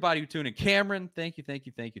 everybody who tuned in. Cameron, thank you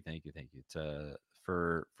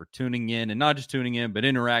for tuning in, and not just tuning in, but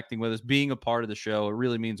interacting with us, being a part of the show. It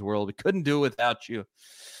really means the world. We couldn't do it without you.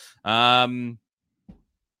 And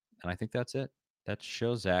I think that's it. That's the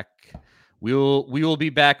show, Zach. We will be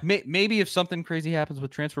back. Maybe if something crazy happens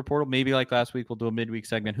with transfer portal, maybe like last week, we'll do a midweek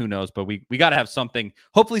segment. Who knows? But we got to have something.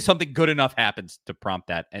 Hopefully something good enough happens to prompt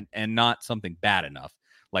that, and not something bad enough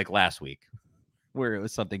like last week, where it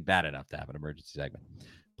was something bad enough to have an emergency segment.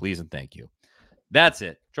 Please and thank you. That's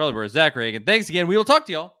it. Charlie Burris, Zach Reagan. Thanks again. We will talk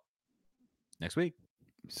to y'all next week.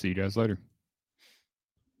 See you guys later.